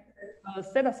like a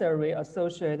theta theory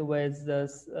associated with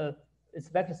this its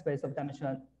vector space of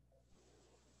dimension.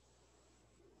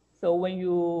 So when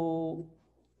you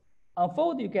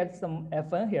unfold, you get some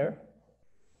Fn here.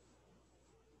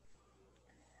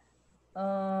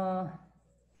 And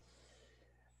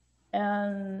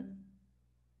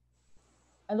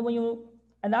when you,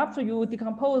 and after you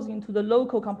decompose into the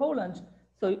local component,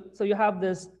 so you have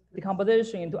this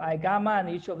decomposition into I gamma, and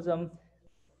each of them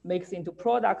makes into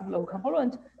product local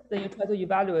component, then you try to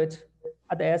evaluate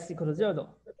at the S equal to 0.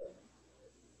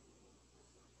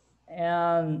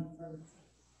 And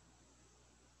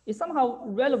it's somehow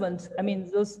relevant. I mean,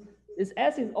 this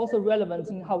S is also relevant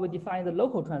in how we define the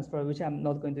local transfer, which I'm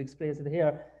not going to explicit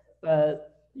here,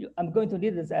 but I'm going to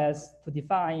need this S to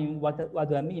define what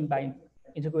do I mean by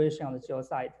integration on the geo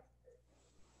side.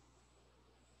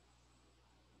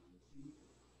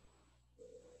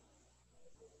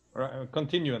 All right,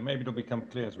 continue, and maybe it'll become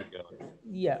clear as we go.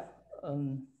 Yeah,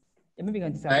 maybe we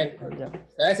can decide. Yeah.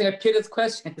 I think Peter's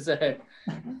question is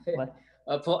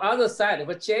for other side,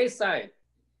 for J side.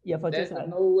 Yeah, for there's J side.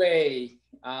 no way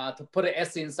to put an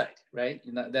S inside, right?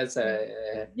 You know, that's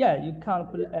a yeah. You can't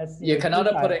put S. You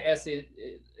cannot put an S in.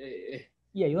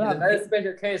 Yeah, you have a very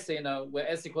special case, you know, where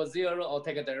S equals 0 or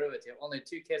take a derivative. Only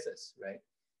 2 cases, right?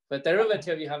 But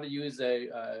derivative you have to use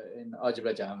in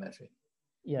algebra geometry.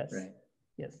 Yes. Right.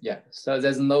 Yes. Yeah. So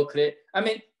there's no clear. I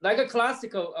mean, like a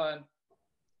classical,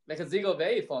 like a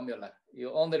Jingwei formula.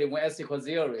 You only when S equals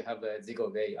 0, you have a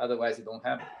Jingwei. Otherwise, you don't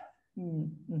have it.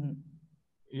 Mm-hmm.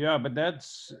 Yeah, but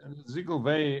that's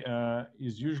Jingwei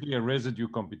is usually a residue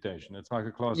computation. It's like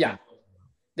a class. Yeah.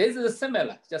 This is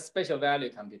similar, just special value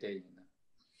computation.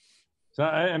 So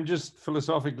I'm just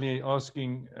philosophically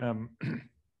asking.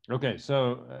 Okay,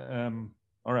 so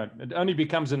all right, it only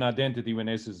becomes an identity when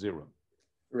S is 0.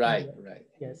 Right, right.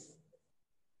 Yes.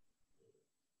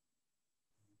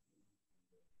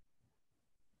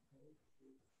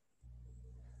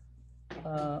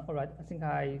 All right, I think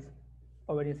I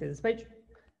already see this page.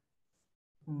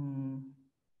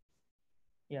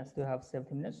 Yeah, still have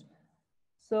 17 minutes.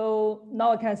 So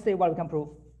now I can say what we can prove.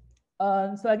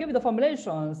 So I give you the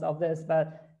formulations of this,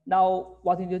 but now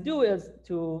what you need to do is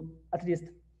to, at least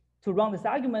to run this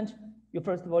argument, you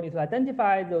first of all need to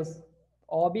identify those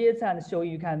orbits and show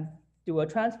you can do a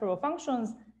transfer of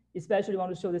functions, especially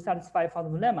want to show they satisfy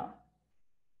fundamental lemma.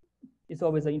 It's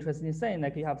always an interesting thing,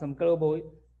 like you have some global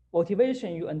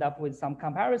motivation, you end up with some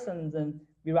comparisons, and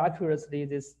miraculously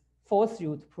this forces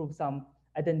you to prove some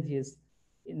identities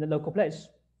in the local place.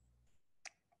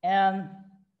 And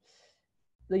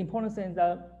the important thing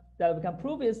that we can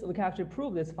prove is we can actually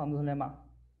prove this fundamental lemma.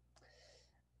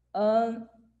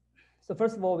 So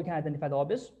first of all, we can identify the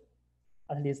orbits,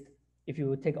 at least if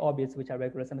you take orbits which are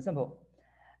regular semi-simple.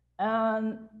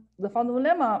 And the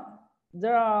fundamental lemma,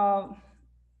 there are,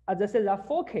 as I said, there are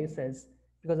 4 cases.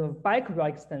 Because of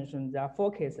biquadric extension, there are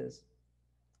 4 cases.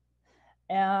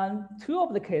 And 2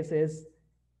 of the cases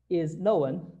is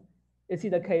known. It's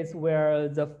the case where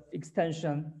the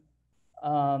extension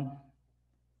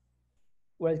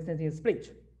is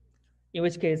split, in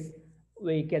which case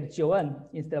we get G(n)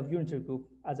 instead of unitary group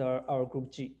as our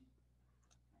group G.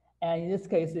 And in this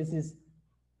case, this is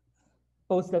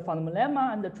both the fundamental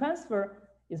lemma and the transfer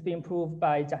is being proved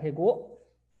by Jacquet-Guo,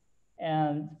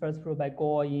 and first proved by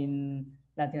Guo in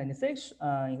 1996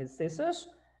 in his thesis,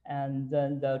 and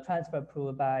then the transfer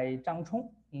proved by Zhang Chong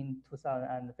in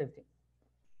 2015.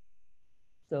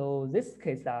 So this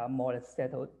case are more or less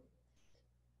settled.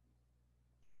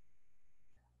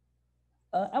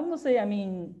 I want to say, I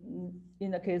mean,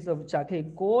 in the case of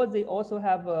Jacquet-Guo, they also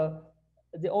have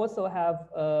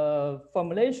a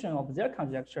formulation of their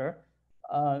conjecture.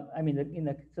 I mean,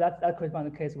 so that corresponds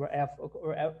to the case where F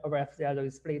over F0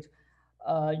 is split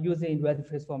using relative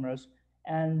trace formulas.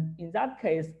 And in that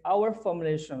case, our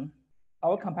formulation,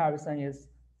 our comparison is,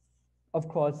 of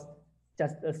course,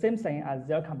 just the same thing as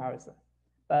their comparison.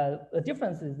 But the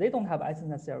difference is they don't have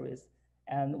isomorphism series,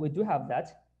 and we do have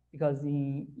that, because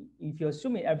if you're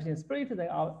assuming everything is split, then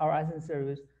our isomorphism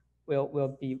series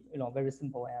will be very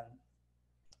simple, and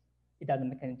it doesn't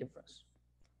make any difference.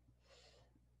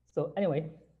 So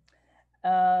anyway,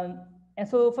 and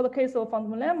so for the case of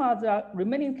fundamental lemma, there are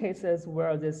remaining cases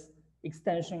where this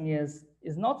extension is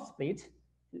not split.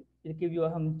 It gives you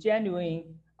a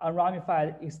genuine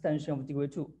unramified extension of degree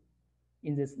 2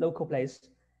 in this local place.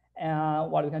 And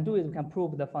what we can do is we can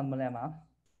prove the fundamental lemma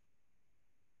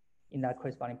in that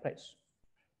corresponding place.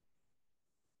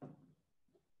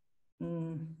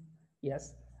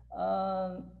 Yes.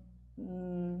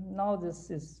 Now this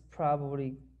is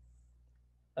probably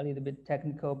a little bit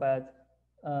technical, but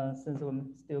since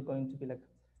I'm still going to be like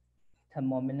 10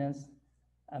 more minutes,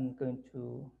 I'm going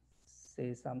to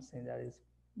say something that is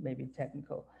maybe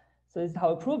technical. So this is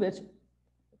how we prove it.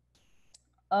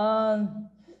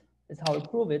 It's how we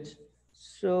prove it.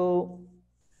 So,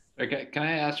 okay, can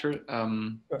I ask for sure.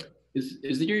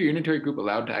 Is your unitary group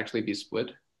allowed to actually be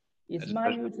split? Is my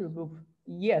unitary group?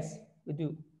 Yes, we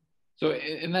do. So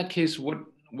in that case, what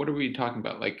are we talking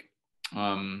about? Like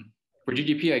for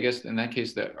GGP, I guess in that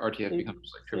case, the RTF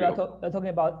becomes like trivial. You're talking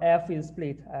about F is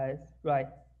split, right?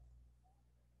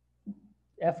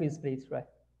 F is split, right?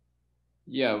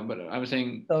 Yeah, but I'm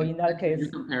saying, so in that case,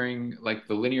 you're comparing like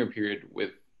the linear period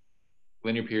with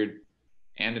linear period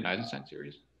and an Eisenstein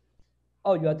series.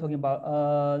 Oh, you are talking about,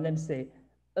 let me say,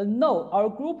 no, our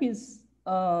group is,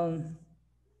 in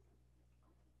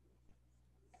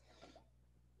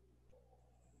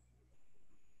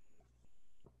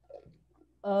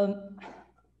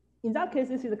that case,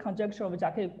 this is the conjecture of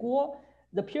Jacquet-Guo.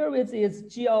 The period is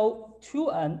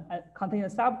GO2n containing a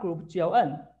subgroup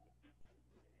GON.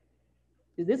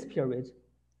 Is this period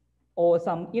or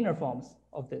some inner forms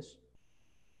of this?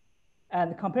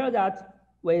 And compare that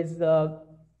with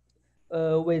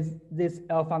this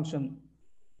L function.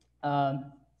 So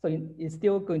it's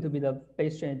still going to be the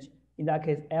base change. In that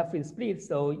case, F is split,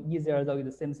 so E0 is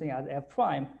the same thing as F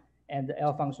prime, and the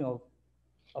L function of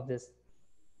this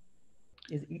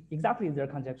is exactly their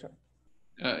conjecture.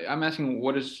 I'm asking,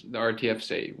 what does the RTF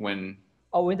say when?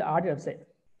 Oh, when the RTF say?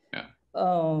 Yeah.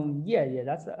 Yeah,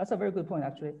 that's a very good point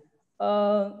actually.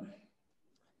 There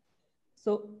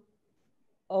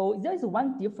is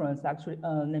one difference actually.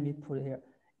 Let me put it here.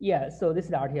 Yeah, so this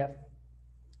is the RTF.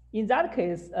 In that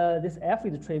case, this F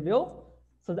is trivial,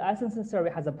 so the Eisenstein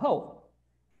theory has a pole.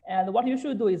 And what you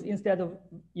should do is instead of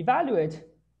evaluate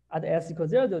at S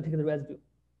equals 0, take the residue.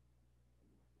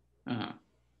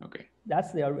 Okay.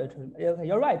 That's the okay,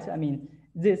 you're right. I mean,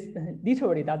 this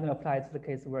literally doesn't apply to the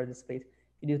case where the split,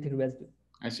 you need to take a residue.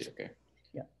 I see, okay.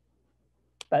 Yeah.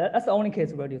 But that's the only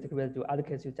case where you take a residue. Other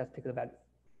case, you just take the value.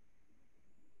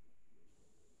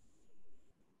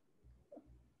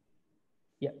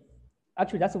 Yeah.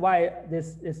 Actually, that's why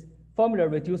this formula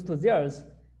reduced to zeros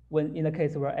when in the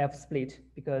case where F split,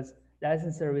 because the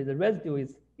Eisenstein the residue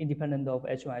is independent of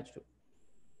H1, H2.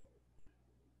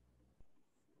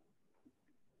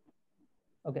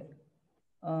 Okay.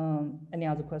 Any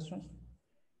other questions?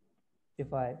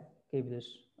 If I gave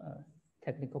this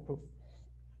technical proof.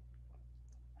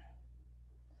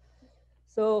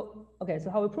 So, okay, so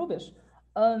how we prove this?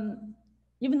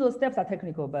 Even though the steps are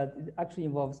technical, but it actually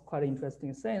involves quite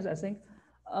interesting things, I think.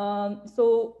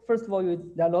 So first of all,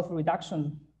 there are lots of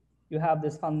reduction. You have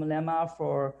this fundamental lemma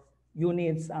for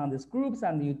units on these groups,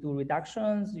 and you do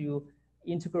reductions, you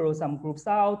integral some groups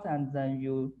out, and then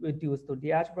you reduce to the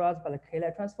algebras by the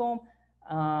K-like transform.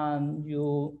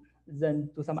 You then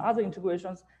do some other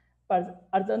integrations. But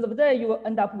at the end of the day, you will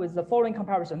end up with the following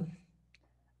comparison.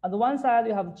 On the one side,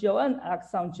 you have GON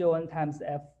acts on GON times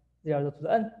F0 to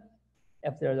the N.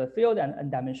 F0 the field and N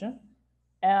dimension.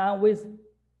 And with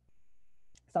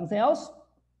something else,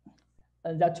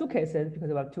 there are two cases, because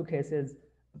there are two cases.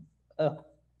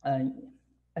 Actually,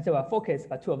 there are four cases,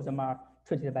 but two of them are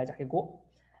treated by Jacquet-Guo.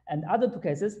 And other two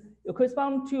cases, you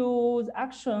correspond to the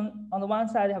action. On the one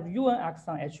side, you have UN acts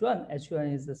on H1.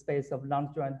 H1 is the space of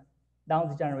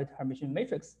non-degenerate Hermitian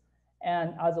matrix.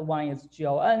 And other one is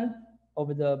GLN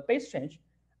over the base change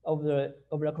over the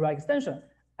correct extension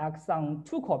acts on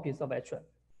two copies of H1.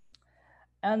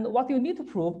 And what you need to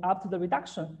prove after the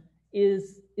reduction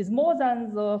is more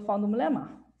than the fundamental lemma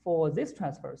for these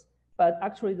transfers, but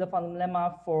actually the fundamental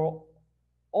lemma for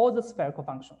all the spherical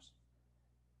functions.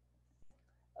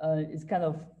 It's kind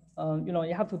of,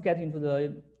 you have to get into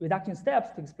the reduction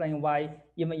steps to explain why,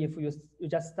 even if you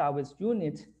just start with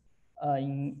unit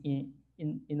in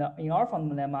our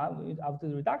fundamental lemma, after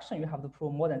the reduction, you have to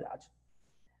prove more than that.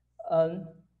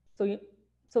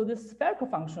 So the spherical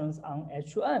functions on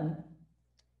H2N,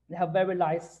 they have very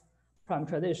nice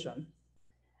parameterization.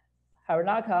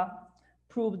 Harinaka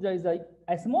proved there is an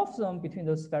isomorphism between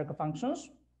those spherical functions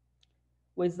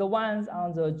with the ones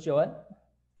on the GON.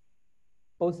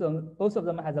 Both of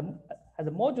them has a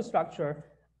module structure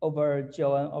over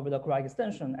GON over the correct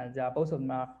extension, and both of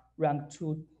them are ranked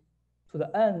to the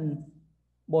N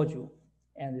module,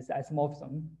 and this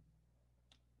isomorphism.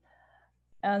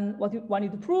 And what you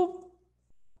want to prove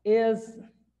is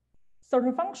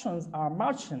certain functions are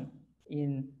marching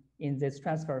in this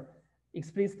transfer.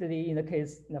 Explicitly in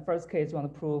the first case, you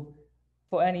want to prove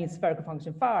for any spherical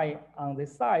function phi on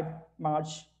this side,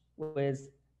 march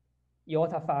with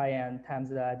iota phi and times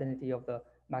the identity of the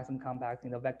maximum compact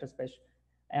in the vector space,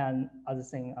 and other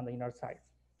thing on the inner side.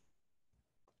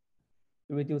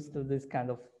 You reduce to this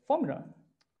kind of formula.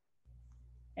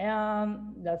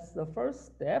 And that's the first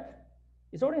step.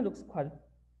 It already looks quite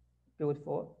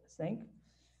beautiful, I think.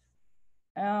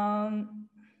 And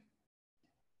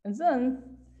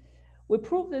then we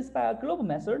prove this by a global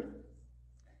method.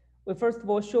 we first of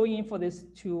all show in for this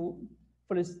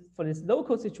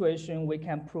local situation, we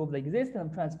can prove the existence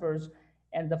of transfers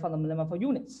and the fundamental lemma for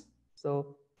units.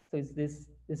 So it's this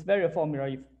very formula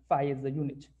if phi is the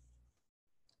unit.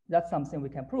 That's something we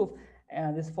can prove.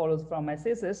 And this follows from my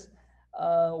thesis,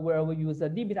 where we use a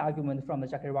limit argument from the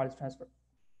Jacquet-Rayleigh transfer.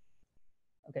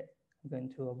 Okay, I'm going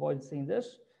to avoid seeing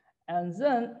this. And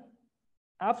then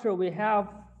after we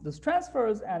have those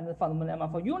transfers and the fundamental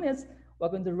lemma for units, we're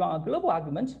going to run a global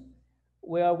argument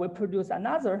where we produce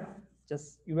another,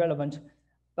 just irrelevant,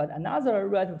 but another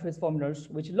relative trace formulas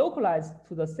which localize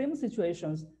to the same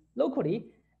situations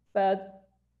locally, but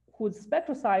whose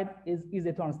spectral side is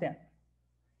easy to understand.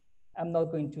 I'm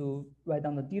not going to write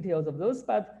down the details of those,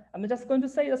 but I'm just going to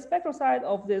say the spectral side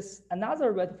of this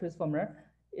another relative trace formula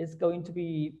is going to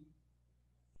be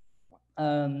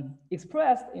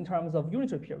expressed in terms of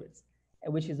unitary periods,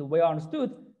 which is well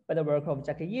understood by the work of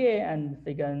Jacquet and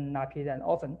Friedberg-Jacquet, Guo-Jacquet, and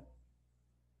often.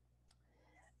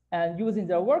 And using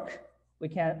their work, we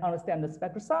can understand the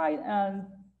spectral side. And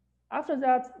after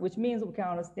that, which means we can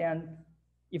understand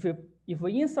if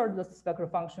we insert the spectral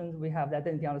functions, we have the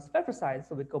identity on the spectral side.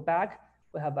 So we go back,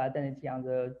 we have identity on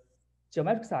the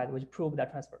geometric side, which prove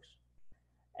that transfers.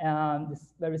 And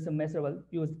this very same method was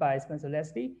used by Spencer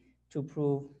Leslie to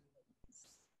prove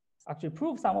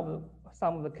some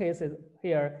of the cases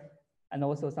here, and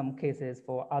also some cases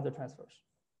for other transfers.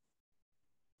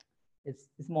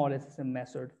 It's more or less the same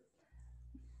method.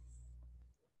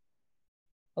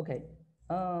 Okay,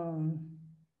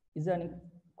 is there any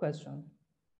question?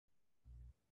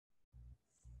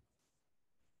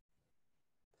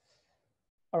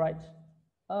 All right,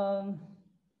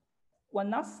 one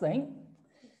last thing.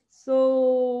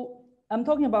 So I'm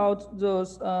talking about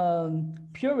those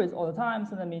periods all the time,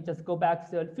 so let me just go back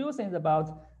to a few things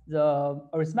about the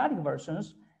arithmetic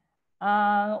versions.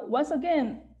 Once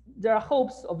again, there are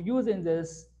hopes of using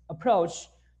this approach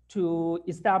to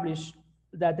establish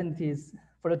the identities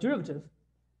for the derivative.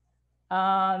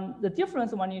 The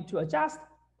difference one need to adjust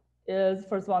is,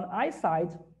 first one, I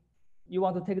side, you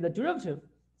want to take the derivative.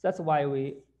 So that's why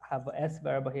we have an S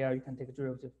variable here, you can take a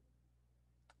derivative.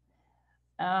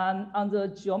 And on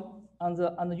the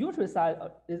unitary side,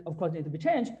 it of course need to be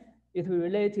changed. It will be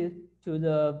related to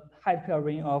the height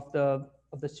pairing of the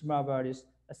schema values,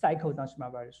 cycles on schema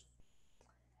values.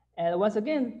 And once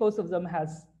again, both of them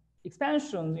has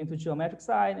expansions into geometric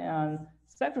side and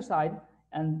spectral side,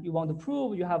 and you want to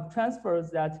prove you have transfers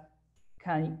that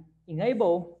can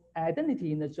enable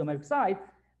identity in the geometric side.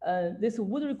 This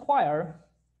would require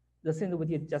the thing that we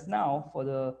did just now for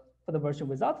the version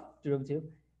without derivative,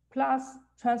 plus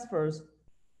transfers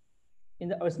in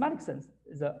the arithmetic sense,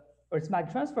 the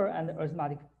arithmetic transfer and the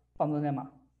arithmetic fundamental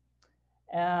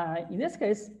lemma. In this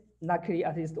case, luckily,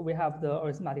 at least we have the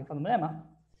arithmetic fundamental lemma.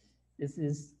 This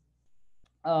is,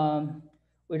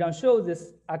 we don't show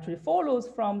this actually follows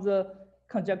from the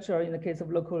conjecture in the case of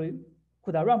locally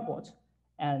Kuda Ramport,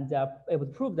 and they are able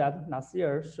to prove that last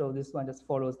year, so this one just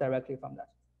follows directly from that.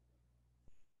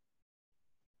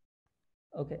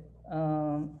 Okay,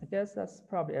 I guess that's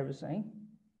probably everything.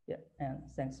 Yeah, and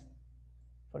thanks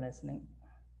for listening.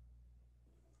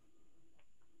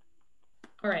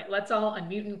 All right, let's all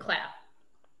unmute and clap.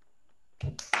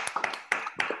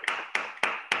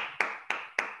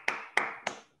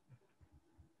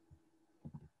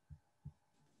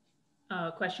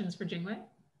 Questions for Jingwei?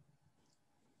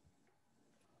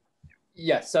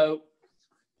 Yeah, so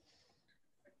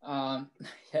yeah,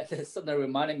 this suddenly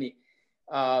reminded me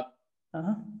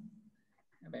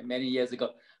many years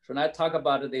ago. When I talk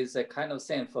about this kind of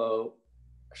thing for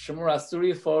Shimura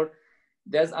 3-fold,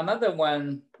 there's another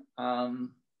one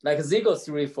like Ziegel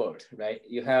 3-fold, right?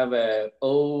 You have a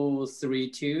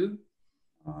 032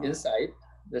 inside.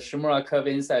 The Shimura curve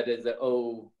inside is a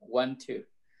 012.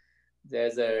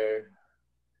 There's a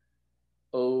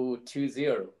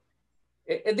 020.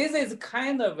 This is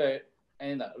kind of a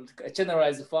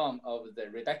generalized form of the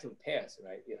reductive pairs,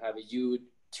 right? You have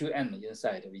U2n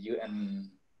inside of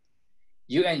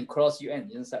UN cross UN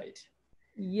inside.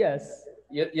 Yes.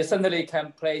 You certainly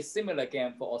can play similar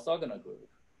game for orthogonal group.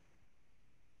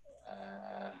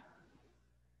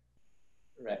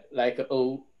 Right, like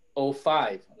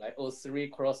 005, like 03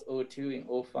 cross 02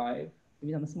 in 05.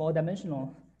 Maybe some small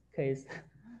dimensional case.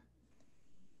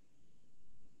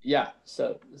 Yeah,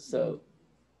 so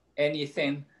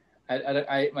anything,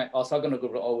 my orthogonal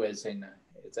group always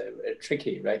it's a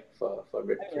tricky, right? For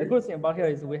the good thing about here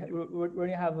is we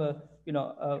already have a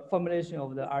formulation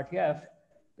of the RTF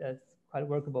that's quite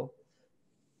workable.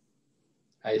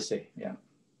 I see. Yeah.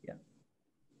 Yeah.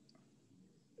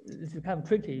 This is kind of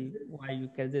tricky why you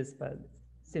get this, but it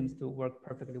seems to work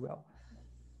perfectly well.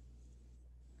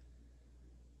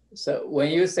 So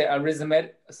when you say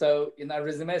arithmetic, so in a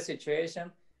arithmetic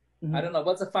situation, I don't know,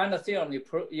 what's the final theorem you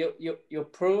prove?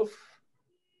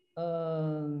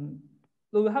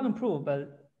 Well, we haven't proved,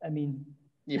 but I mean,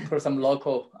 you prove some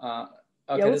local.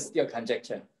 Okay, it's still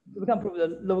conjecture. We can prove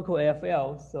the local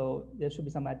AFL, so there should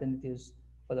be some identities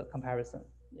for the comparison.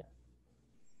 Yeah.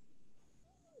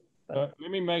 Let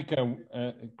me make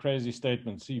a crazy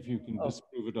statement. See if you can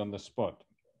disprove it on the spot.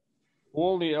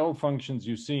 All the L functions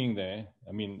you're seeing there,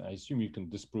 I mean, I assume you can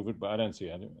disprove it, but I don't see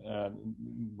it.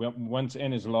 Once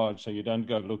n is large, so you don't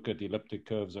go look at elliptic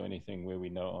curves or anything where we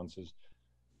know answers.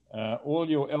 All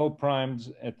your L primes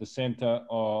at the center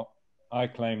are, I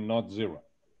claim, not zero.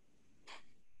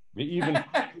 The even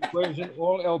equation,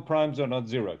 all L primes are not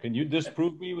zero. Can you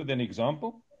disprove me with an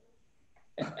example?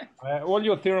 All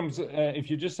your theorems, if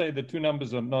you just say the two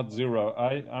numbers are not zero,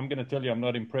 I'm going to tell you I'm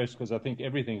not impressed because I think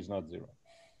everything is not zero.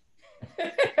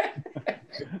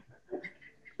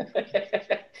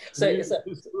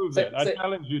 Disprove that. I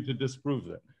challenge you to disprove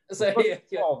that.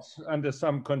 False under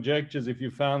some conjectures if you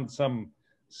found some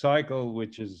cycle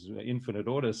which is infinite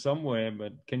order somewhere,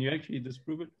 but can you actually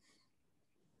disprove it?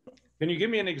 Can you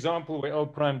give me an example where L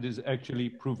primed is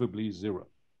actually provably zero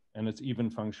and it's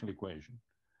even functional equation?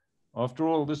 After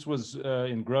all, this was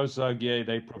in Guo-Jacquet,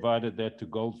 they provided that to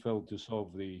Goldfeld to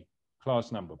solve the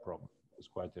class number problem. It was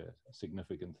quite a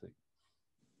significant thing.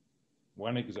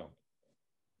 One example.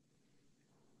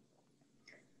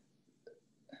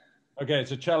 Okay,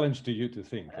 it's a challenge to you to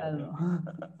think. I don't know.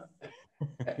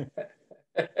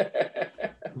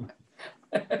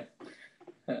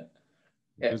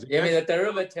 Yeah, I mean the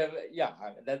derivative. Yeah,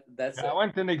 that's. I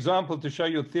want an example to show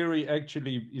your theory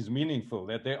actually is meaningful.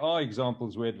 That there are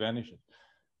examples where it vanishes.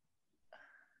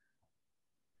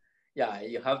 Yeah,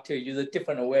 you have to use a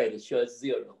different way to show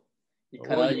zero. You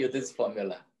cannot use this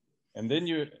formula. And then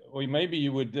or maybe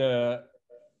you would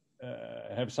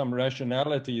have some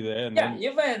rationality there. And yeah,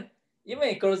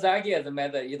 even Guo-Jacquet as a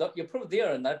method, you prove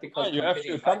zero not because you have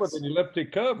to come with an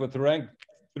elliptic curve with rank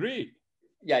 3.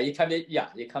 Yeah, you come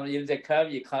use the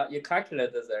curve. You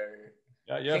calculate the.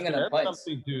 Yeah, you have to have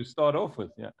something to start off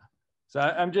with. Yeah, so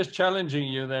I'm just challenging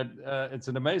you that it's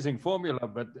an amazing formula,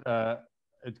 but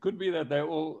it could be that they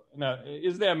all. Now,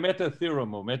 is there a meta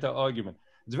theorem or meta argument?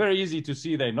 It's very easy to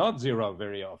see they're not zero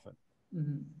very often.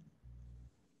 Mm-hmm.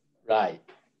 Right.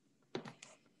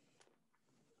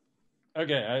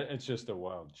 Okay, it's just a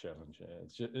wild challenge.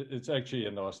 It's actually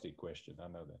a nasty question. I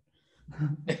know that.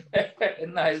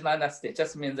 No, it's not nasty. It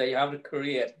just means that you have to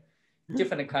create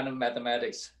different kind of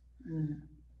mathematics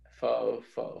for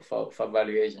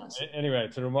valuations. Anyway,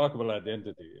 it's a remarkable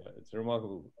identity. It's a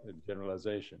remarkable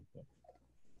generalization.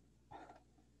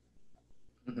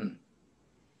 Mm-hmm.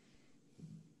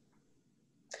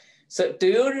 So, do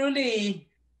you really?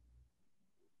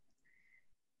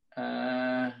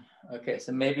 Okay,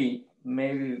 so maybe.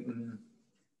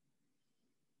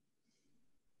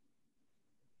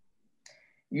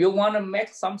 You want to make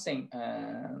something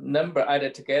number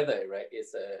added together, right?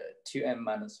 It's 2n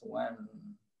minus 1.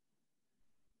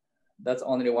 That's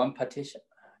only one partition,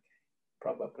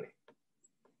 probably.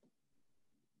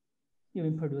 You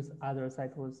will produce other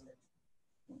cycles.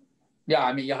 Yeah,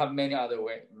 I mean, you have many other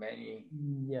ways, many.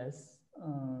 Yes.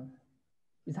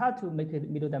 It's hard to make it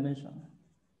middle dimension.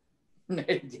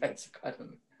 Yes,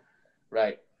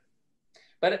 right.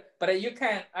 But you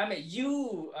can, I mean,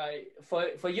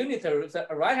 for unitary, the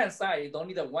right hand side, you don't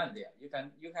need a 1 there. You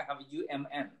can have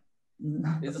UMN.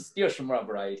 It's still Shimura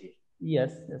variety.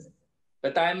 Yes.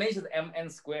 But dimension is mn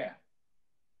square.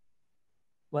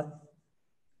 What?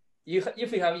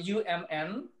 If you have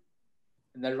UMN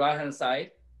in the right hand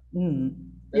side, the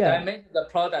dimension is the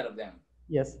product of them.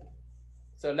 Yes.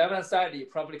 So left hand side, you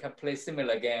probably can play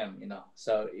similar game, you know.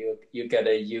 So you get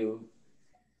a U.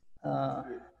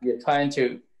 You're trying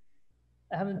to.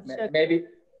 I haven't checked. Maybe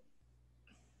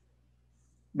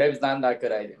it's not that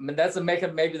good idea. I mean, that's make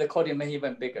it maybe the coding may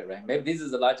even bigger, right? Maybe this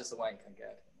is the largest one you can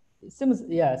get.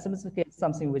 Simplificate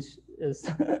something which is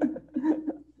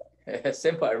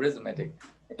simple arithmetic.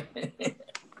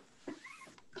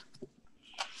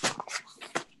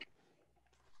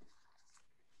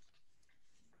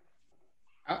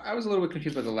 I was a little bit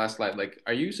confused by the last slide. Like,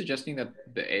 are you suggesting that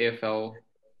the AFL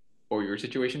or your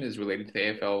situation is related to the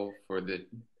AFL for the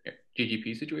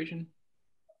GGP situation?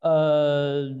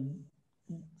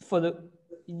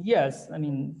 Yes, I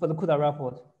mean, for the CUDA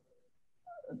report,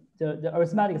 the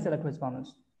arithmetic set of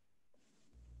correspondence.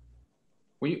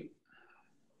 When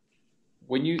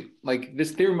you like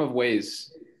this theorem of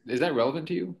ways, is that relevant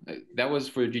to you? That was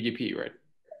for GGP, right?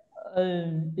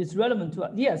 It's relevant to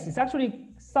us. Yes, it's actually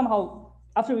somehow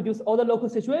after we reduce all the local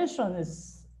situation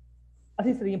is at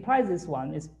least implies this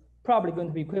one is probably going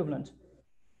to be equivalent.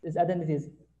 These identities,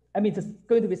 I mean, there's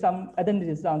going to be some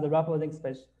identities on the Rappel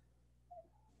space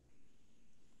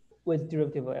with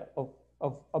derivative of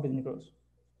orbit integrals,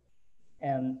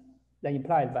 and then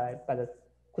implied by the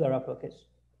Kula-Rappel case.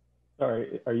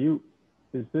 Sorry,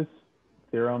 is this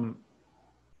theorem,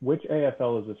 which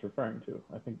AFL is this referring to?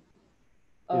 I think,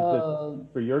 is this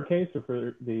for your case or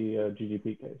for the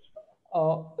GGP case?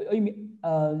 You mean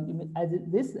as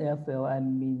this AFL, I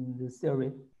mean the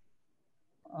theory.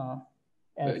 But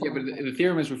the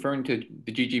theorem is referring to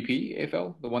the GGP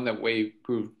AFL, the one that Wei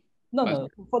proved. No,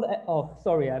 for the,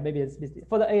 sorry, maybe it's mistake.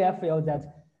 For the AFL that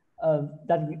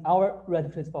our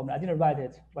reticulates formula, I didn't write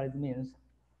it, what it means.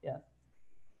 Yeah.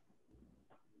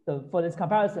 So for this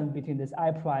comparison between this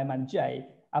I prime and J,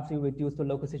 after you reduce the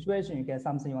local situation, you get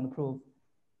something you want to prove.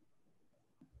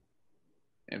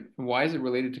 And why is it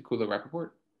related to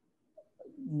Kula-Rappaport?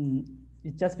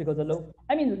 It's just because the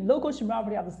local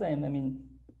similarity are the same. I mean,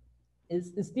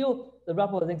 it's still the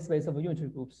Rappel space of unitary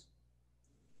groups,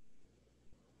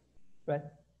 right?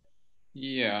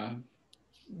 Yeah.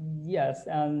 Yes,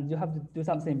 and you have to do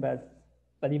something, but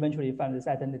eventually you find these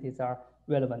identities are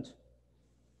relevant.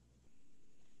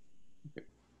 Okay.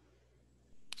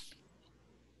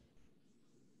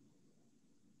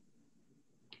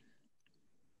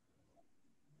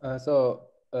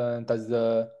 Does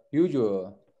the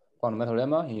usual quantum metal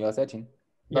lemma in your setting,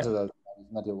 not the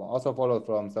native one, also follow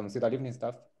from some theta lifting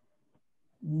stuff?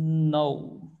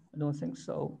 No, I don't think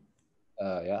so.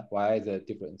 Yeah, why is the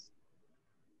difference?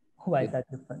 Why is that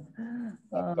different?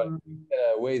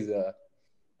 With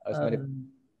arithmetic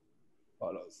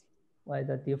follows. Why is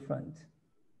that different?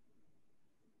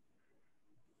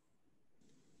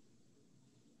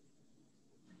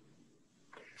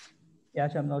 Yeah,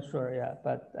 actually, I'm not sure. Yeah,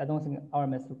 but I don't think our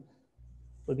method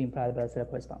will be implied by the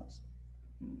correspondence.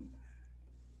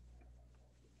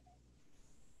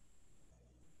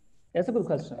 That's a good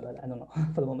question, but I don't know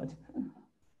for the moment.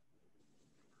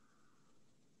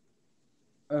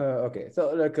 Okay,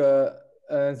 so like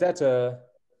that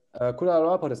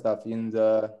Kula-Rappaport stuff in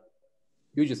the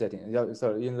usual setting,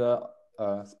 so in the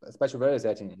special value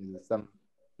setting is some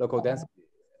local density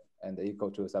and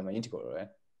equal to some integral, right?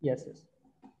 Yes, yes.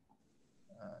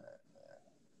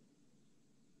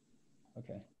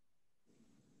 Okay.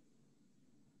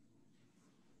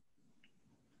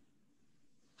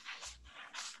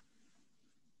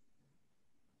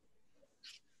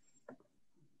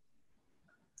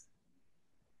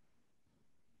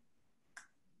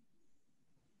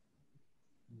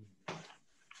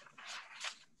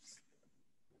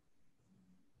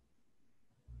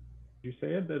 Could you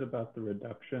say a bit about the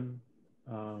reduction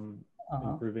in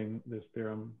proving this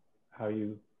theorem? How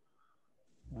you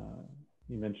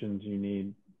mentioned you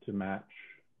need to match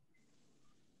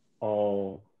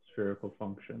all spherical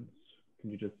functions.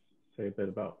 Can you just say a bit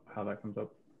about how that comes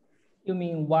up? You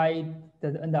mean why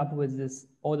does it end up with this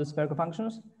all the spherical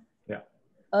functions? Yeah.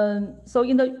 So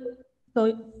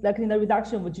like in the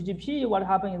reduction with GGP, what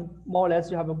happens is more or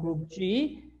less you have a group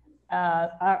G.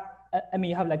 I mean,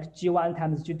 you have like G1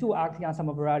 times G2 acting on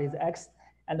some varieties X,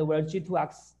 and where G2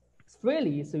 acts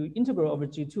freely, so you integral over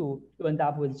G2, you end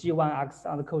up with G1 acts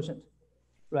on the quotient,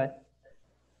 right?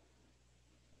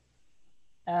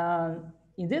 And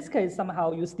in this case,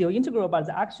 somehow you still integral, but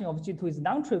the action of G2 is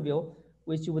non-trivial,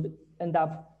 which would end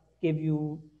up give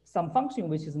you some function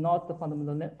which is not the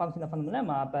fundamental function of fundamental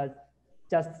lemma, but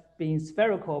just being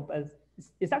spherical. But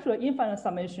it's actually an infinite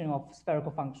summation of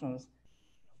spherical functions.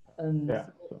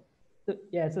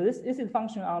 So this is a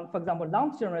function on, for example,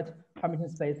 non-degenerate Hermitian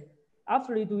space.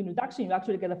 After you do reduction, you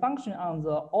actually get a function on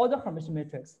the order Hermitian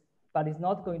matrix, but it's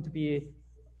not going to be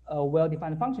a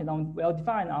well-defined function,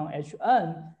 well-defined on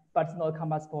Hn, but it's not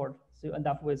compressible. So you end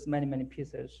up with many, many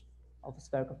pieces of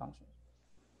spherical functions.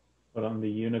 But on the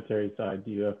unitary side,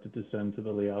 do you have to descend to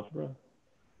the Lie algebra?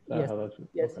 Yes, yes, okay.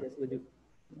 Yes, we do.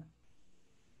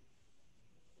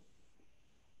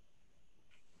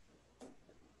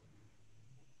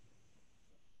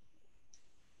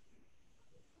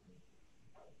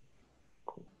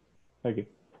 Thank you.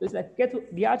 It's like get to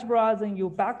the algebra, then you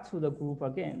back to the group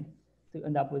again to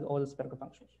end up with all the spherical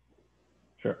functions.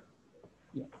 Sure.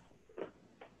 Yeah.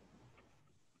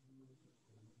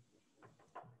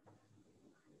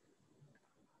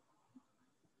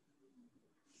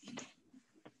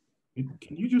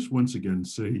 Can you just once again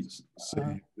say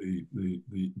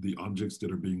the objects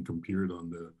that are being compared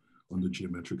on the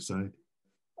geometric side?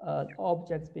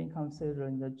 Objects being considered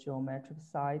in the geometric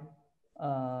side.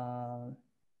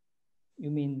 You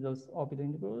mean those orbital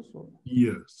integrals? Or?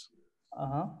 Yes.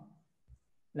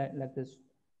 Like this.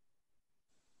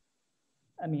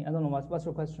 I mean, I don't know what's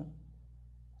your question.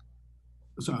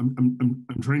 So I'm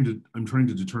trying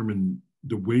to determine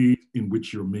the way in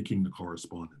which you're making the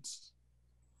correspondence.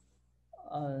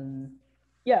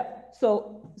 Yeah.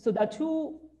 So there are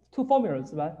two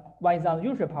formulas, right? One is on the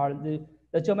unitary part.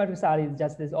 The geometric side is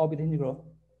just this orbit integral.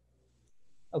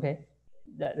 Okay,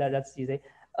 that's easy.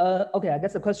 Okay, I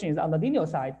guess the question is on the linear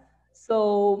side.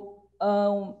 So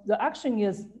the action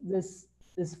is this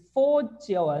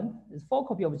 4Gn, this 4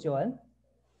 copy of Gn,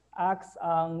 acts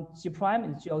on G prime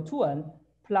is G2n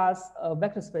plus a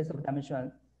vector space of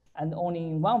dimension, and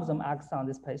only one of them acts on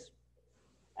this place.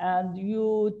 And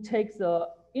you take the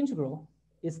integral,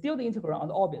 it's still the integral on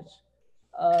the orbit,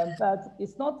 but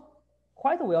it's not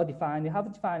quite well defined. You have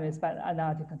to define a span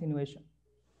analytic continuation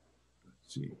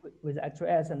with actual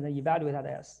S and then evaluate that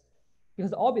S,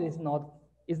 because the orbit is not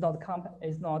compact.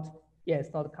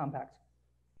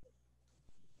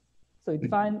 So you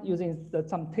define using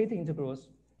some theta integrals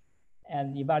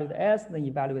and evaluate S, then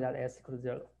evaluate that S equals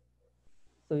 0.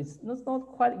 So it's not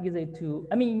quite easy to,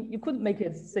 I mean, you could make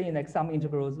it say like some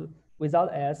integrals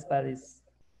without S, but it's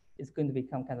going to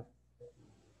become kind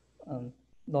of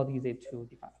not easy to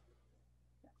define.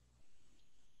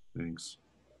 Thanks.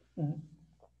 Mm-hmm.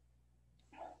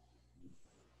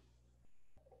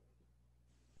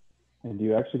 And do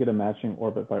you actually get a matching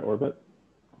orbit by orbit?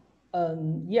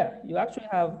 Yeah, you actually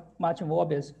have matching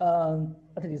orbits,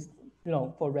 at least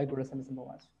for regular semi-simple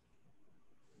ones.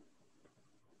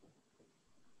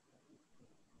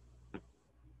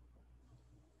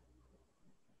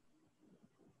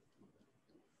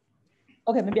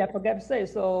 Okay, maybe I forgot to say.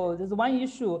 So there's one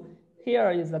issue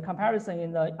here is the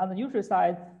comparison on the unitary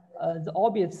side. The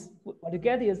orbits, what you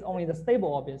get is only the stable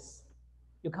orbits.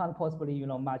 You can't possibly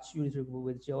match unitary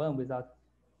with Gn without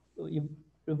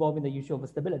resolving the issue of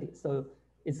stability. So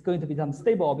it's going to be some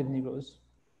stable orbit integrals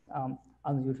on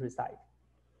the unitary side.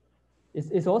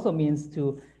 It also means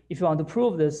if you want to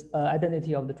prove this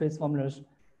identity of the trace formulas,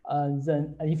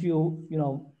 then if you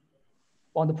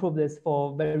want to prove this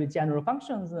for very general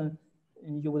functions, then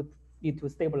you would need to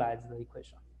stabilize the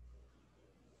equation.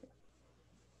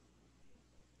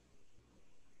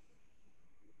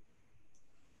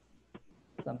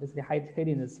 So I'm basically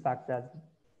hiding this fact that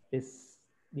this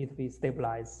needs to be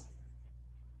stabilized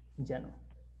in general.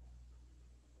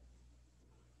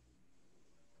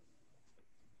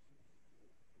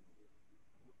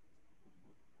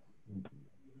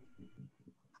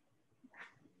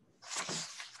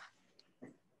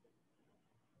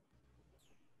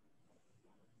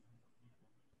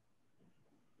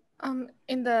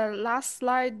 In the last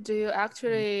slide, do you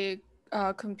actually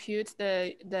compute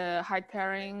the height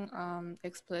pairing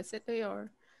explicitly, or?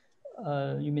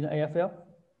 You mean the AFL?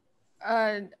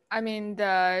 I mean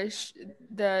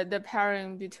the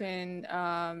pairing between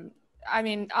I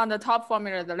mean on the top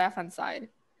formula, the left hand side.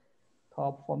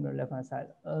 Top formula, left hand side.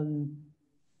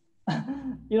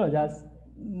 That's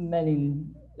many.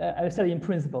 I said in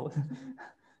principle.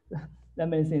 There are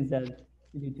many things that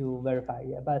you need to verify.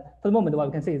 Yeah, but for the moment, what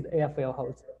we can say is AFL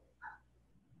holds.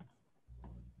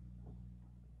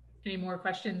 Any more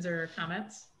questions or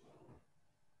comments?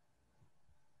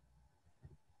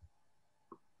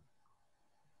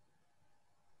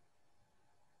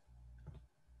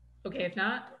 Okay, if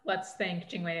not, let's thank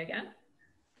Jingwei again.